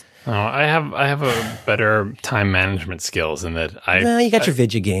 Oh, I have a better time management skills in that you got your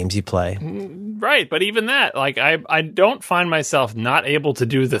video games you play. Right, but even that, like I don't find myself not able to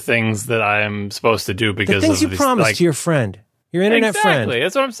do the things that I'm supposed to do because the things of you promised to your friend. Your internet friend. Exactly.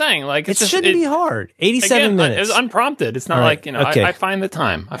 That's what I'm saying. Like it shouldn't be hard. 87 minutes. It's unprompted. It's not right. like, okay. I find the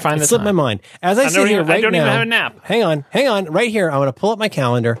time. I find it the slipped time. my mind. As I sit here right now. I don't even have a nap. Hang on. Right here, I'm going to pull up my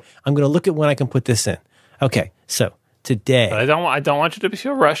calendar. I'm going to look at when I can put this in. Okay. So today. But I don't want you to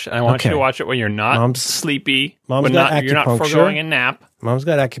feel rushed. I want you to watch it when you're not sleepy. You're not foregoing a nap. Mom's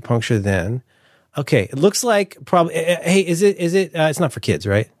got acupuncture then. Okay. It looks like probably, hey, is it, it's not for kids,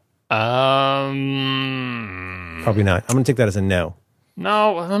 right? Probably not. I'm going to take that as a no.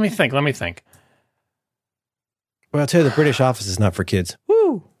 No, let me think. Well, I'll tell you, the British office is not for kids.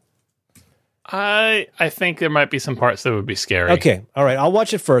 Woo! I think there might be some parts that would be scary. Okay, all right. I'll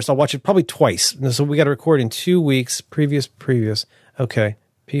watch it first. I'll watch it probably twice. So we got to record in 2 weeks. Previous. Okay,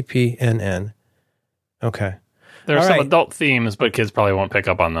 PPNN. Okay. There are some adult themes, but kids probably won't pick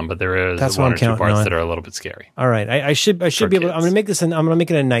up on them. But there is one or two parts that are a little bit scary. All right, I should be able to. I'm going to make this. I'm going to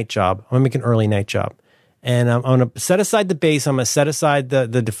make it a night job. I'm going to make an early night job. And I'm going to set aside the bass. I'm going to set aside the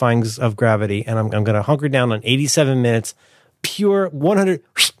Defying of Gravity. And I'm going to hunker down on 87 minutes, pure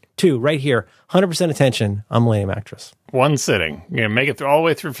 102 right here, 100% attention on Millennium Actress. One sitting. You're going to make it all the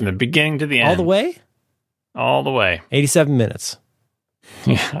way through from the beginning to the end. All the way? All the way. 87 minutes.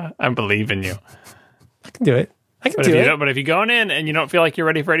 Yeah, I believe in you. I can do it. But if you're going in and you don't feel like you're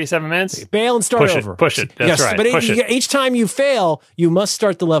ready for 87 minutes, bail and start over. Push it. That's right. But each time you fail, you must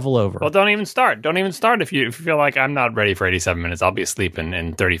start the level over. Well, don't even start. Don't even start if you feel like I'm not ready for 87 minutes. I'll be asleep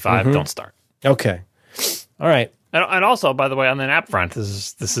in 35. Mm-hmm. Don't start. Okay. All right. And also, by the way, on the nap front,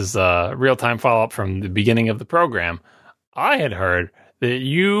 this is a real-time follow-up from the beginning of the program. I had heard that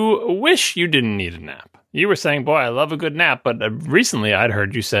you wish you didn't need a nap. You were saying, boy, I love a good nap, but recently I'd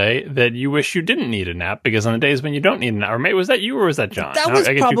heard you say that you wish you didn't need a nap because on the days when you don't need a nap, or maybe was that you or was that John? That was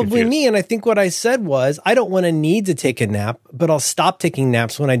probably me, and I think what I said was, I don't want to need to take a nap, but I'll stop taking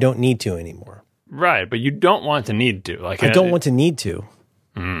naps when I don't need to anymore. Right, but you don't want to need to. Like I don't want to need to.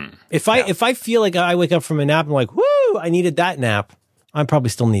 If I feel like I wake up from a nap and I'm like, whoo, I needed that nap, I probably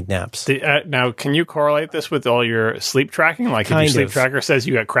still need naps. Now, can you correlate this with all your sleep tracking? Like, if your sleep tracker says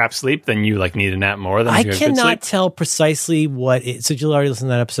you got crap sleep, then you need a nap more than you got good sleep? I cannot tell precisely what it... So did you already listen to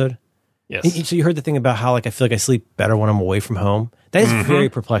that episode? Yes. So you heard the thing about how I feel like I sleep better when I'm away from home? That is very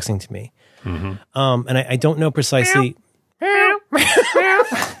perplexing to me. Mm-hmm. And I don't know precisely...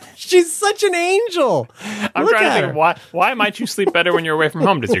 She's such an angel. I'm trying to think, why might you sleep better when you're away from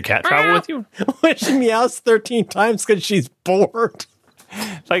home? Does your cat travel with you? When she meows 13 times because she's bored.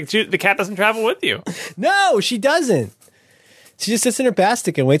 Like, the cat doesn't travel with you. No, she doesn't. She just sits in her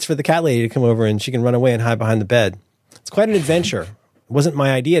basket and waits for the cat lady to come over and she can run away and hide behind the bed. It's quite an adventure. It wasn't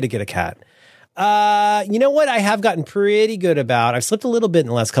my idea to get a cat. You know what I have gotten pretty good about? I've slept a little bit in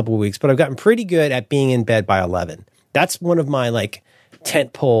the last couple of weeks, but I've gotten pretty good at being in bed by 11. That's one of my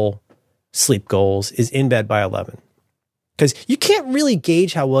tentpole sleep goals is in bed by 11. Because you can't really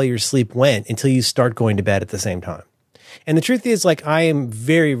gauge how well your sleep went until you start going to bed at the same time. And the truth is, like, I am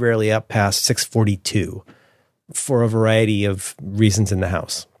very rarely up past 6:42 for a variety of reasons in the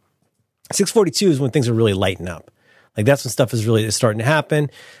house. 6:42 is when things are really lighting up. Like, that's when stuff is really starting to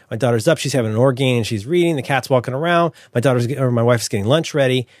happen. My daughter's up, she's having an orgasm, she's reading, the cat's walking around, my wife's getting lunch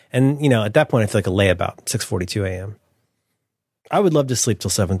ready. And, at that point, I feel like a layabout, 6:42 a.m. I would love to sleep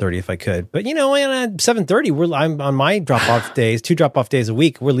till 7:30 if I could. But, at 7:30, I'm on my drop-off days, 2 drop-off days a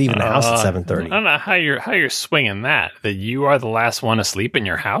week, we're leaving the house at 7:30. I don't know how you're swinging that you are the last one asleep in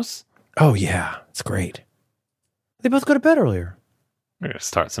your house? Oh, yeah. It's great. They both go to bed earlier. We're going to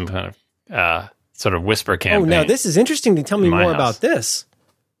start some kind of sort of whisper campaign. Oh, now this is interesting. Tell me more about this.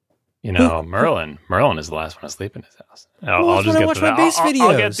 Merlin is the last one asleep in his house. I'll just get to that.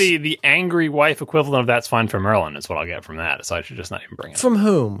 I'll get the angry wife equivalent of that's fine for Merlin is what I'll get from that. So I should just not even bring it From up.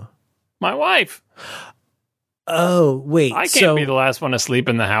 Whom? My wife. Oh, wait. I can't be the last one asleep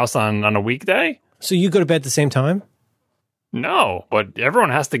in the house on a weekday. So you go to bed at the same time? No, but everyone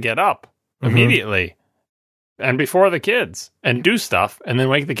has to get up immediately. And before the kids, and do stuff, and then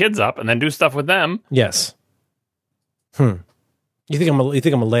wake the kids up, and then do stuff with them. Yes. You think I'm a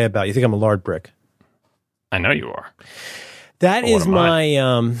layabout? You think I'm a lard brick? I know you are. That is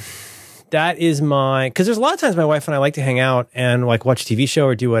my because there's a lot of times my wife and I like to hang out and like watch a TV show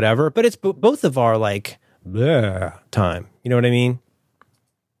or do whatever, but it's both of our like bleh time. You know what I mean?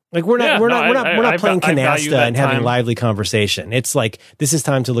 Like we're not playing canasta and having lively conversation. It's like this is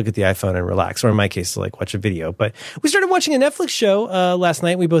time to look at the iPhone and relax, or in my case, to like watch a video. But we started watching a Netflix show last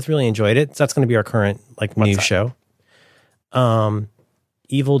night. We both really enjoyed it. So that's going to be our current news show.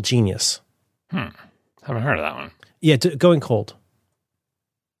 Evil Genius. Haven't heard of that one. Yeah, Going Cold.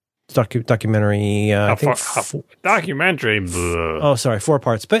 It's documentary. I think documentary. Oh, sorry, 4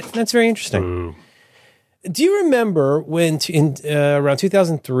 parts, but that's very interesting. Do you remember when around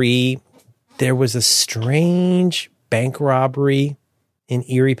 2003 there was a strange bank robbery in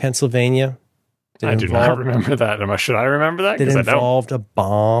Erie, Pennsylvania? I do not remember that. Should I remember that? That involved a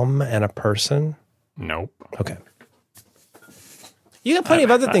bomb and a person? Nope. Okay. You got plenty of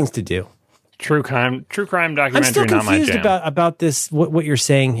other things to do. True crime documentary. I'm still confused not my jam. about this. What you're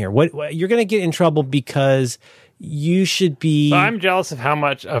saying here? What you're going to get in trouble because you should be. So I'm jealous of how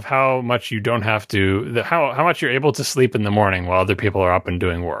much you don't have to. How much you're able to sleep in the morning while other people are up and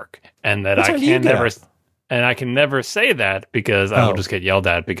doing work, and that I can never say that because I will just get yelled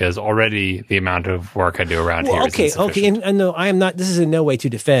at because already the amount of work I do around here is insufficient. Okay, and no, I am not. This is in no way to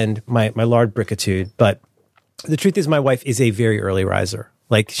defend my lard brickitude, but the truth is, my wife is a very early riser.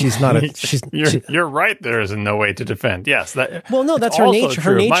 Like she's not a. You're right. There is no way to defend. Yes. That's her nature.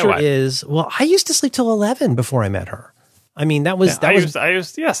 Her nature is. Well, I used to sleep till 11 before I met her. I mean, that was.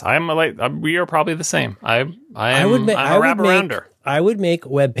 Yes, I am we are probably the same. I'm a wraparounder. I would make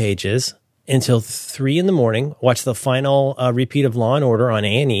web pages until 3 a.m. Watch the final repeat of Law and Order on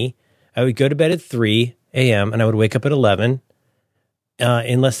A&E. I would go to bed at 3 a.m. and I would wake up at 11.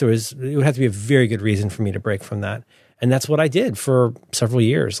 Unless it would have to be a very good reason for me to break from that. And that's what I did for several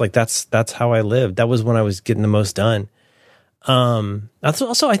years. Like that's how I lived. That was when I was getting the most done. That's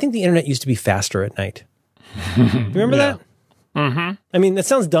also, I think the internet used to be faster at night. Remember that? Mm-hmm. I mean, that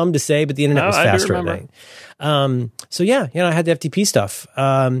sounds dumb to say, but the internet was faster at night. So yeah, I had the FTP stuff.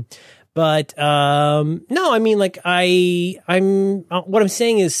 No, I mean, like what I'm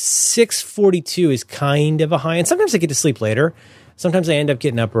saying is 6:42 is kind of a high, and sometimes I get to sleep later. Sometimes I end up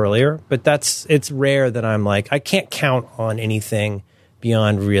getting up earlier, but it's rare that I'm like, I can't count on anything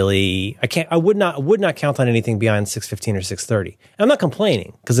beyond really, I would not count on anything beyond 6:15 or 6:30. I'm not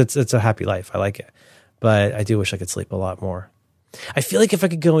complaining because it's a happy life. I like it, but I do wish I could sleep a lot more. I feel like if I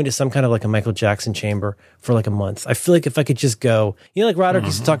could go into some kind of like a Michael Jackson chamber for like a month, I feel like if I could just go, like Roderick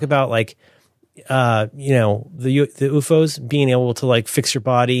used to talk about like, the UFOs being able to like fix your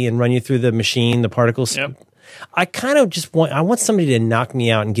body and run you through the machine, the particles. Yep. I kind of just want somebody to knock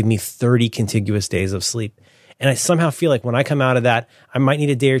me out and give me 30 contiguous days of sleep. And I somehow feel like when I come out of that, I might need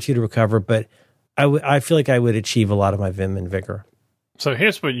a day or two to recover, but I feel like I would achieve a lot of my vim and vigor. So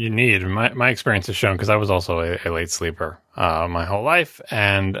here's what you need. My experience has shown, because I was also a late sleeper my whole life,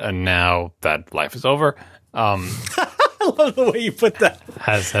 and now that life is over. I love the way you put that.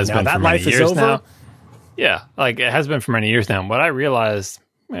 Has been for many years now. Yeah, like it has been for many years now. What I realized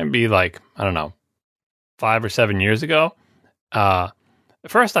maybe like, I don't know, 5 or 7 years ago, at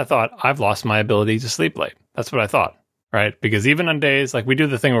first I thought I've lost my ability to sleep late. That's what I thought, right? Because even on days, like we do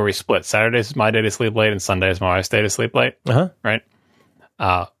the thing where we split. Saturdays is my day to sleep late and Sunday is my wife's day to sleep late, right?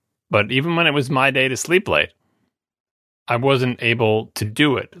 But even when it was my day to sleep late, I wasn't able to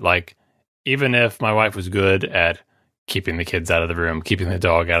do it. Like, even if my wife was good at keeping the kids out of the room, keeping the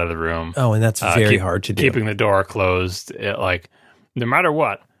dog out of the room. Oh, and that's very hard to do. Keeping the door closed. Like, no matter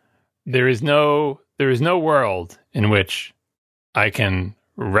what, there is no world in which I can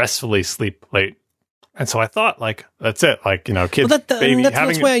restfully sleep late. And so I thought, like, that's it. Like, you know, kids, baby,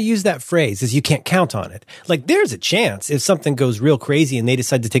 that's why I use that phrase, is you can't count on it. Like, there's a chance if something goes real crazy and they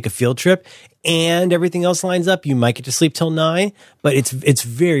decide to take a field trip and everything else lines up, you might get to sleep till 9, but it's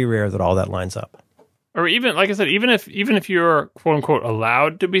very rare that all that lines up. Or even, like I said, even if you're quote unquote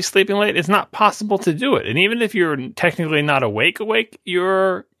allowed to be sleeping late, it's not possible to do it. And even if you're technically not awake,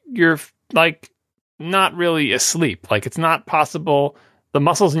 you're like not really asleep. Like, it's not possible. The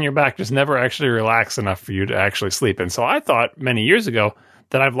muscles in your back just never actually relax enough for you to actually sleep. And so I thought many years ago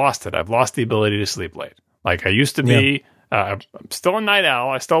that I've lost it. I've lost the ability to sleep late. Like I used to be. I'm still a night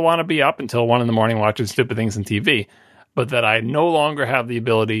owl. I still want to be up until 1 a.m. watching stupid things on TV. But that I no longer have the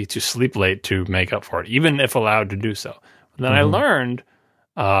ability to sleep late to make up for it, even if allowed to do so. And then I learned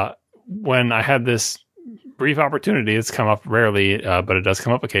when I had this brief opportunity, it's come up rarely, but it does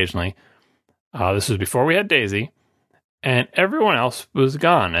come up occasionally. This was before we had Daisy, and everyone else was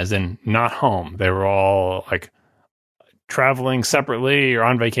gone, as in not home. They were all like traveling separately or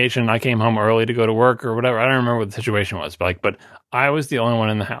on vacation. I came home early to go to work or whatever. I don't remember what the situation was, but I was the only one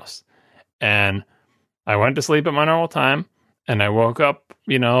in the house. And I went to sleep at my normal time, and I woke up,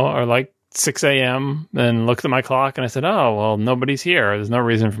 or like 6 a.m. and looked at my clock, and I said, oh, well, nobody's here. There's no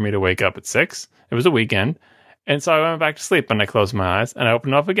reason for me to wake up at 6. It was a weekend. And so I went back to sleep, and I closed my eyes, and I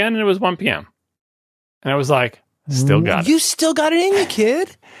opened up again, and it was 1 p.m. And I was like, still got it. You still got it in you,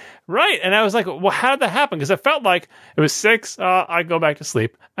 kid. Right. And I was like, well, how did that happen? Because it felt like it was 6. I go back to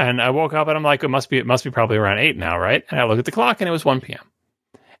sleep, and I woke up, and I'm like, it must be probably around 8 now, right? And I look at the clock, and it was 1 p.m.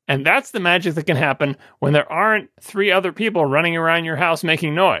 And that's the magic that can happen when there aren't 3 other people running around your house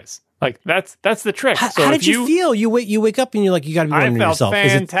making noise. Like that's the trick. So how did you feel? You wake up and you're like, you got to be wondering yourself. I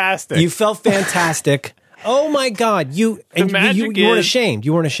felt fantastic. You felt fantastic. Oh my God! You weren't ashamed.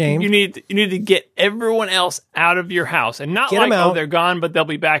 You weren't ashamed. You need to get everyone else out of your house, and not like, oh, they're gone, but they'll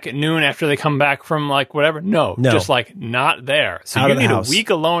be back at noon after they come back from like whatever. No, just like not there. So you need a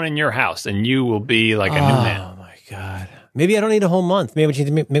week alone in your house, and you will be like a new man. Oh my God! Maybe I don't need a whole month. Maybe I need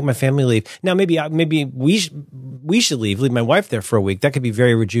to make my family leave. Now, maybe we should leave my wife there for a week. That could be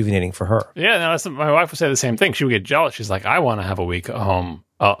very rejuvenating for her. Yeah, no, my wife would say the same thing. She would get jealous. She's like, I want to have a week at home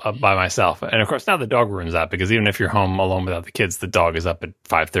by myself. And of course, now the dog ruins that, because even if you're home alone without the kids, the dog is up at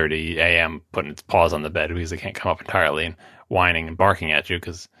 5:30 a.m. putting its paws on the bed because it can't come up entirely and whining and barking at you.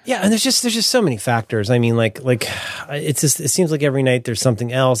 And there's just so many factors. I mean, like it seems like every night there's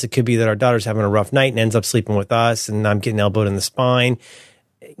something else. It could be that our daughter's having a rough night and ends up sleeping with us, and I'm getting elbowed in the spine.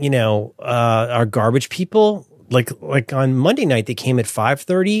 Our garbage people, like on Monday night, they came at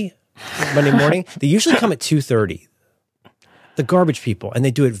 5:30 Monday morning. They usually come at 2:30. The garbage people, and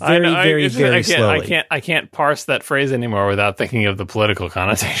they do it very slowly. I can't parse that phrase anymore without thinking of the political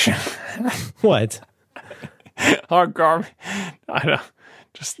connotation. What? Our garbage. I don't.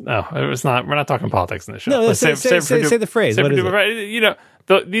 No. It was not. We're not talking politics in this show. No, say the phrase. What is it? Right,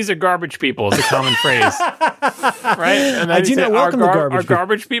 these are garbage people. Is a common phrase, right? And I do not welcome the garbage. Our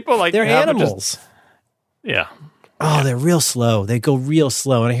garbage people, like they're animals. Yeah. Oh, they're real slow. They go real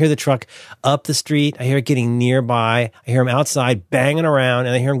slow. And I hear the truck up the street. I hear it getting nearby. I hear them outside banging around,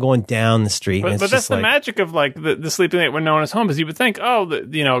 and I hear them going down the street. But that's the magic of like the sleeping late when no one is home, is you would think,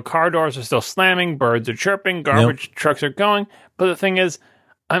 car doors are still slamming, birds are chirping, garbage trucks are going. But the thing is,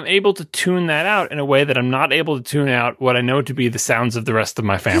 I'm able to tune that out in a way that I'm not able to tune out what I know to be the sounds of the rest of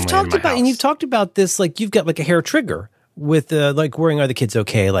my family. You've talked about this, like you've got like a hair trigger with like worrying, are the kids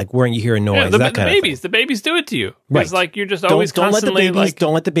okay? Like worrying you hear a noise. The babies do it to you. Right. It's like you're just always constantly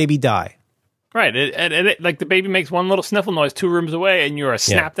don't let the baby die. Right. And like the baby makes one little sniffle noise 2 rooms away, and you are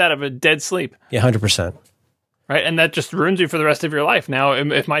snapped out of a dead sleep. Yeah, 100%. Right. And that just ruins you for the rest of your life. Now,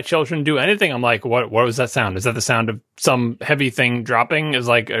 if my children do anything, I'm like, what was that sound? Is that the sound of some heavy thing dropping? Is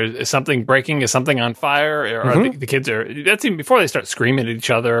something breaking? Is something on fire? Or the kids that's even before they start screaming at each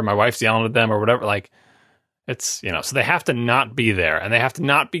other, or my wife's yelling at them or whatever. Like, it's, so they have to not be there, and they have to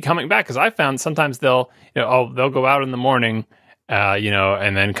not be coming back. Because I found sometimes they'll go out in the morning,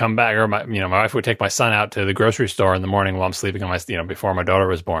 and then come back. Or my wife would take my son out to the grocery store in the morning while I'm sleeping on my, before my daughter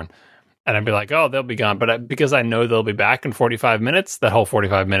was born. And I'd be like, oh, they'll be gone. But because I know they'll be back in 45 minutes, that whole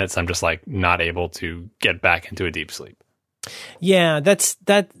 45 minutes, I'm just like not able to get back into a deep sleep. Yeah,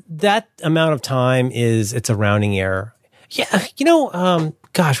 that amount of time it's a rounding error. Yeah,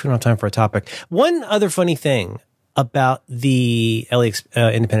 gosh, we don't have time for a topic. One other funny thing about the LA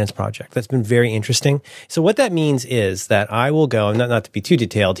Independence Project that's been very interesting. So what that means is that I will go, not to be too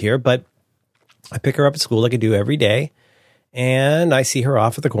detailed here, but I pick her up at school like I do every day. and I see her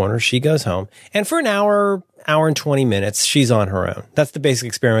off at the corner. She goes home. And for an hour and 20 minutes, she's on her own. That's the basic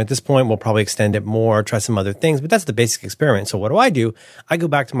experiment. At this point, we'll probably extend it more, try some other things, but that's the basic experiment. So what do? I go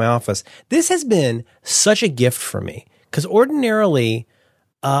back to my office. This has been such a gift for me because ordinarily,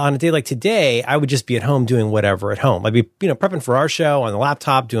 on a day like today, I would just be at home doing whatever at home. I'd be, prepping for our show on the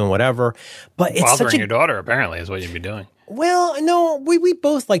laptop, doing whatever. But it's bothering your daughter, apparently, is what you'd be doing. Well, no, we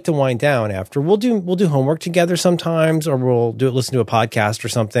both like to wind down after. We'll do homework together sometimes, or we'll listen to a podcast or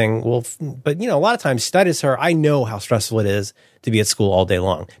something. But a lot of times that is her. I know how stressful it is to be at school all day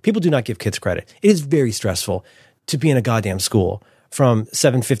long. People do not give kids credit. It is very stressful to be in a goddamn school from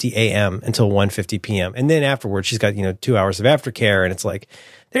 7:50 a.m. until 1:50 p.m. And then afterwards, she's got 2 hours of aftercare, and it's like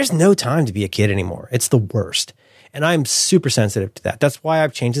there's no time to be a kid anymore. It's the worst. And I'm super sensitive to that. That's why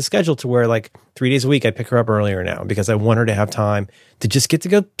I've changed the schedule to where 3 days a week I pick her up earlier now because I want her to have time to just get to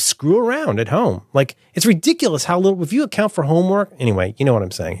go screw around at home. It's ridiculous how little, if you account for homework, anyway, you know what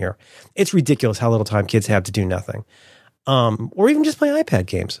I'm saying here. It's ridiculous how little time kids have to do nothing. Or even just play iPad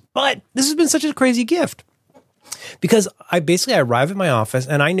games. But this has been such a crazy gift because I arrive at my office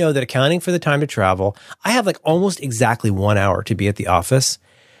and I know that accounting for the time to travel, I have almost exactly 1 hour to be at the office.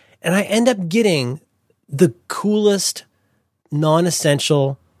 And I end up getting the coolest,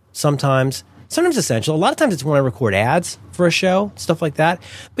 non-essential, sometimes essential. A lot of times it's when I record ads for a show, stuff like that.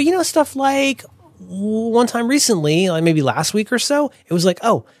 But stuff like one time recently, maybe last week or so, it was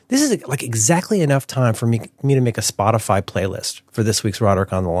this is exactly enough time for me to make a Spotify playlist for this week's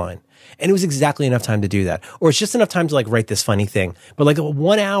Roderick on the Line. And it was exactly enough time to do that. Or it's just enough time to write this funny thing. But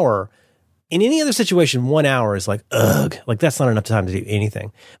 1 hour, in any other situation, 1 hour is ugh, that's not enough time to do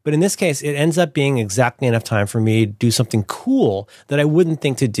anything. But in this case, it ends up being exactly enough time for me to do something cool that I wouldn't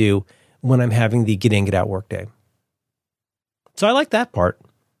think to do when I'm having the get in, get out work day. So I like that part.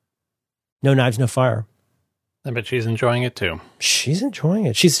 No knives, no fire. I bet she's enjoying it too. She's enjoying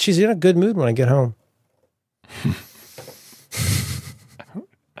it. She's in a good mood when I get home.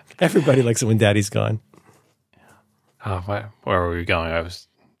 Everybody likes it when daddy's gone. Where were we going? I was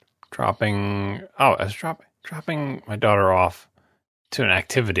dropping my daughter off to an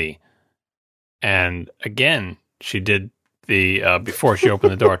activity. And again, she did the, before she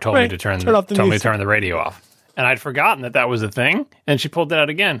opened the door, told me to turn the radio off. And I'd forgotten that was a thing. And she pulled it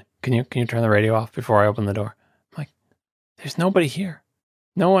out again. Can you turn the radio off before I open the door? I'm like, there's nobody here.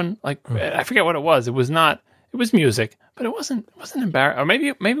 No one, I forget what it was. It was music, but it wasn't embarrassing. Or maybe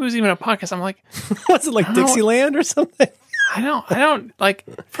it was even a podcast. I'm like, was it Dixieland or something? I don't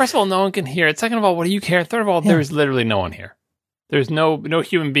first of all, no one can hear it. Second of all, what do you care? Third of all, there's literally no one here. There's no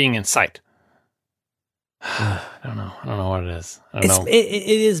human being in sight. I don't know what it is. I don't know. It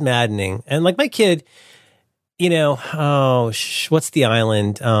is maddening. And my kid, what's the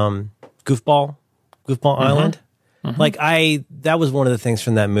island? Goofball Island. Mm-hmm. That was one of the things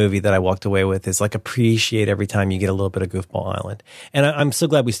from that movie that I walked away with is appreciate every time you get a little bit of Goofball Island. And I'm so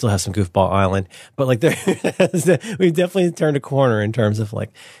glad we still have some Goofball Island, but we've definitely turned a corner in terms of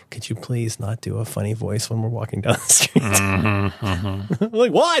could you please not do a funny voice when we're walking down the street? Mm-hmm,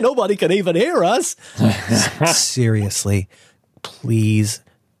 mm-hmm. Why? Nobody can even hear us. Seriously, please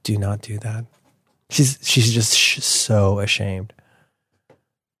do not do that. She's just so ashamed.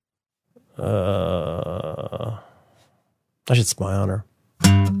 I should spy on her.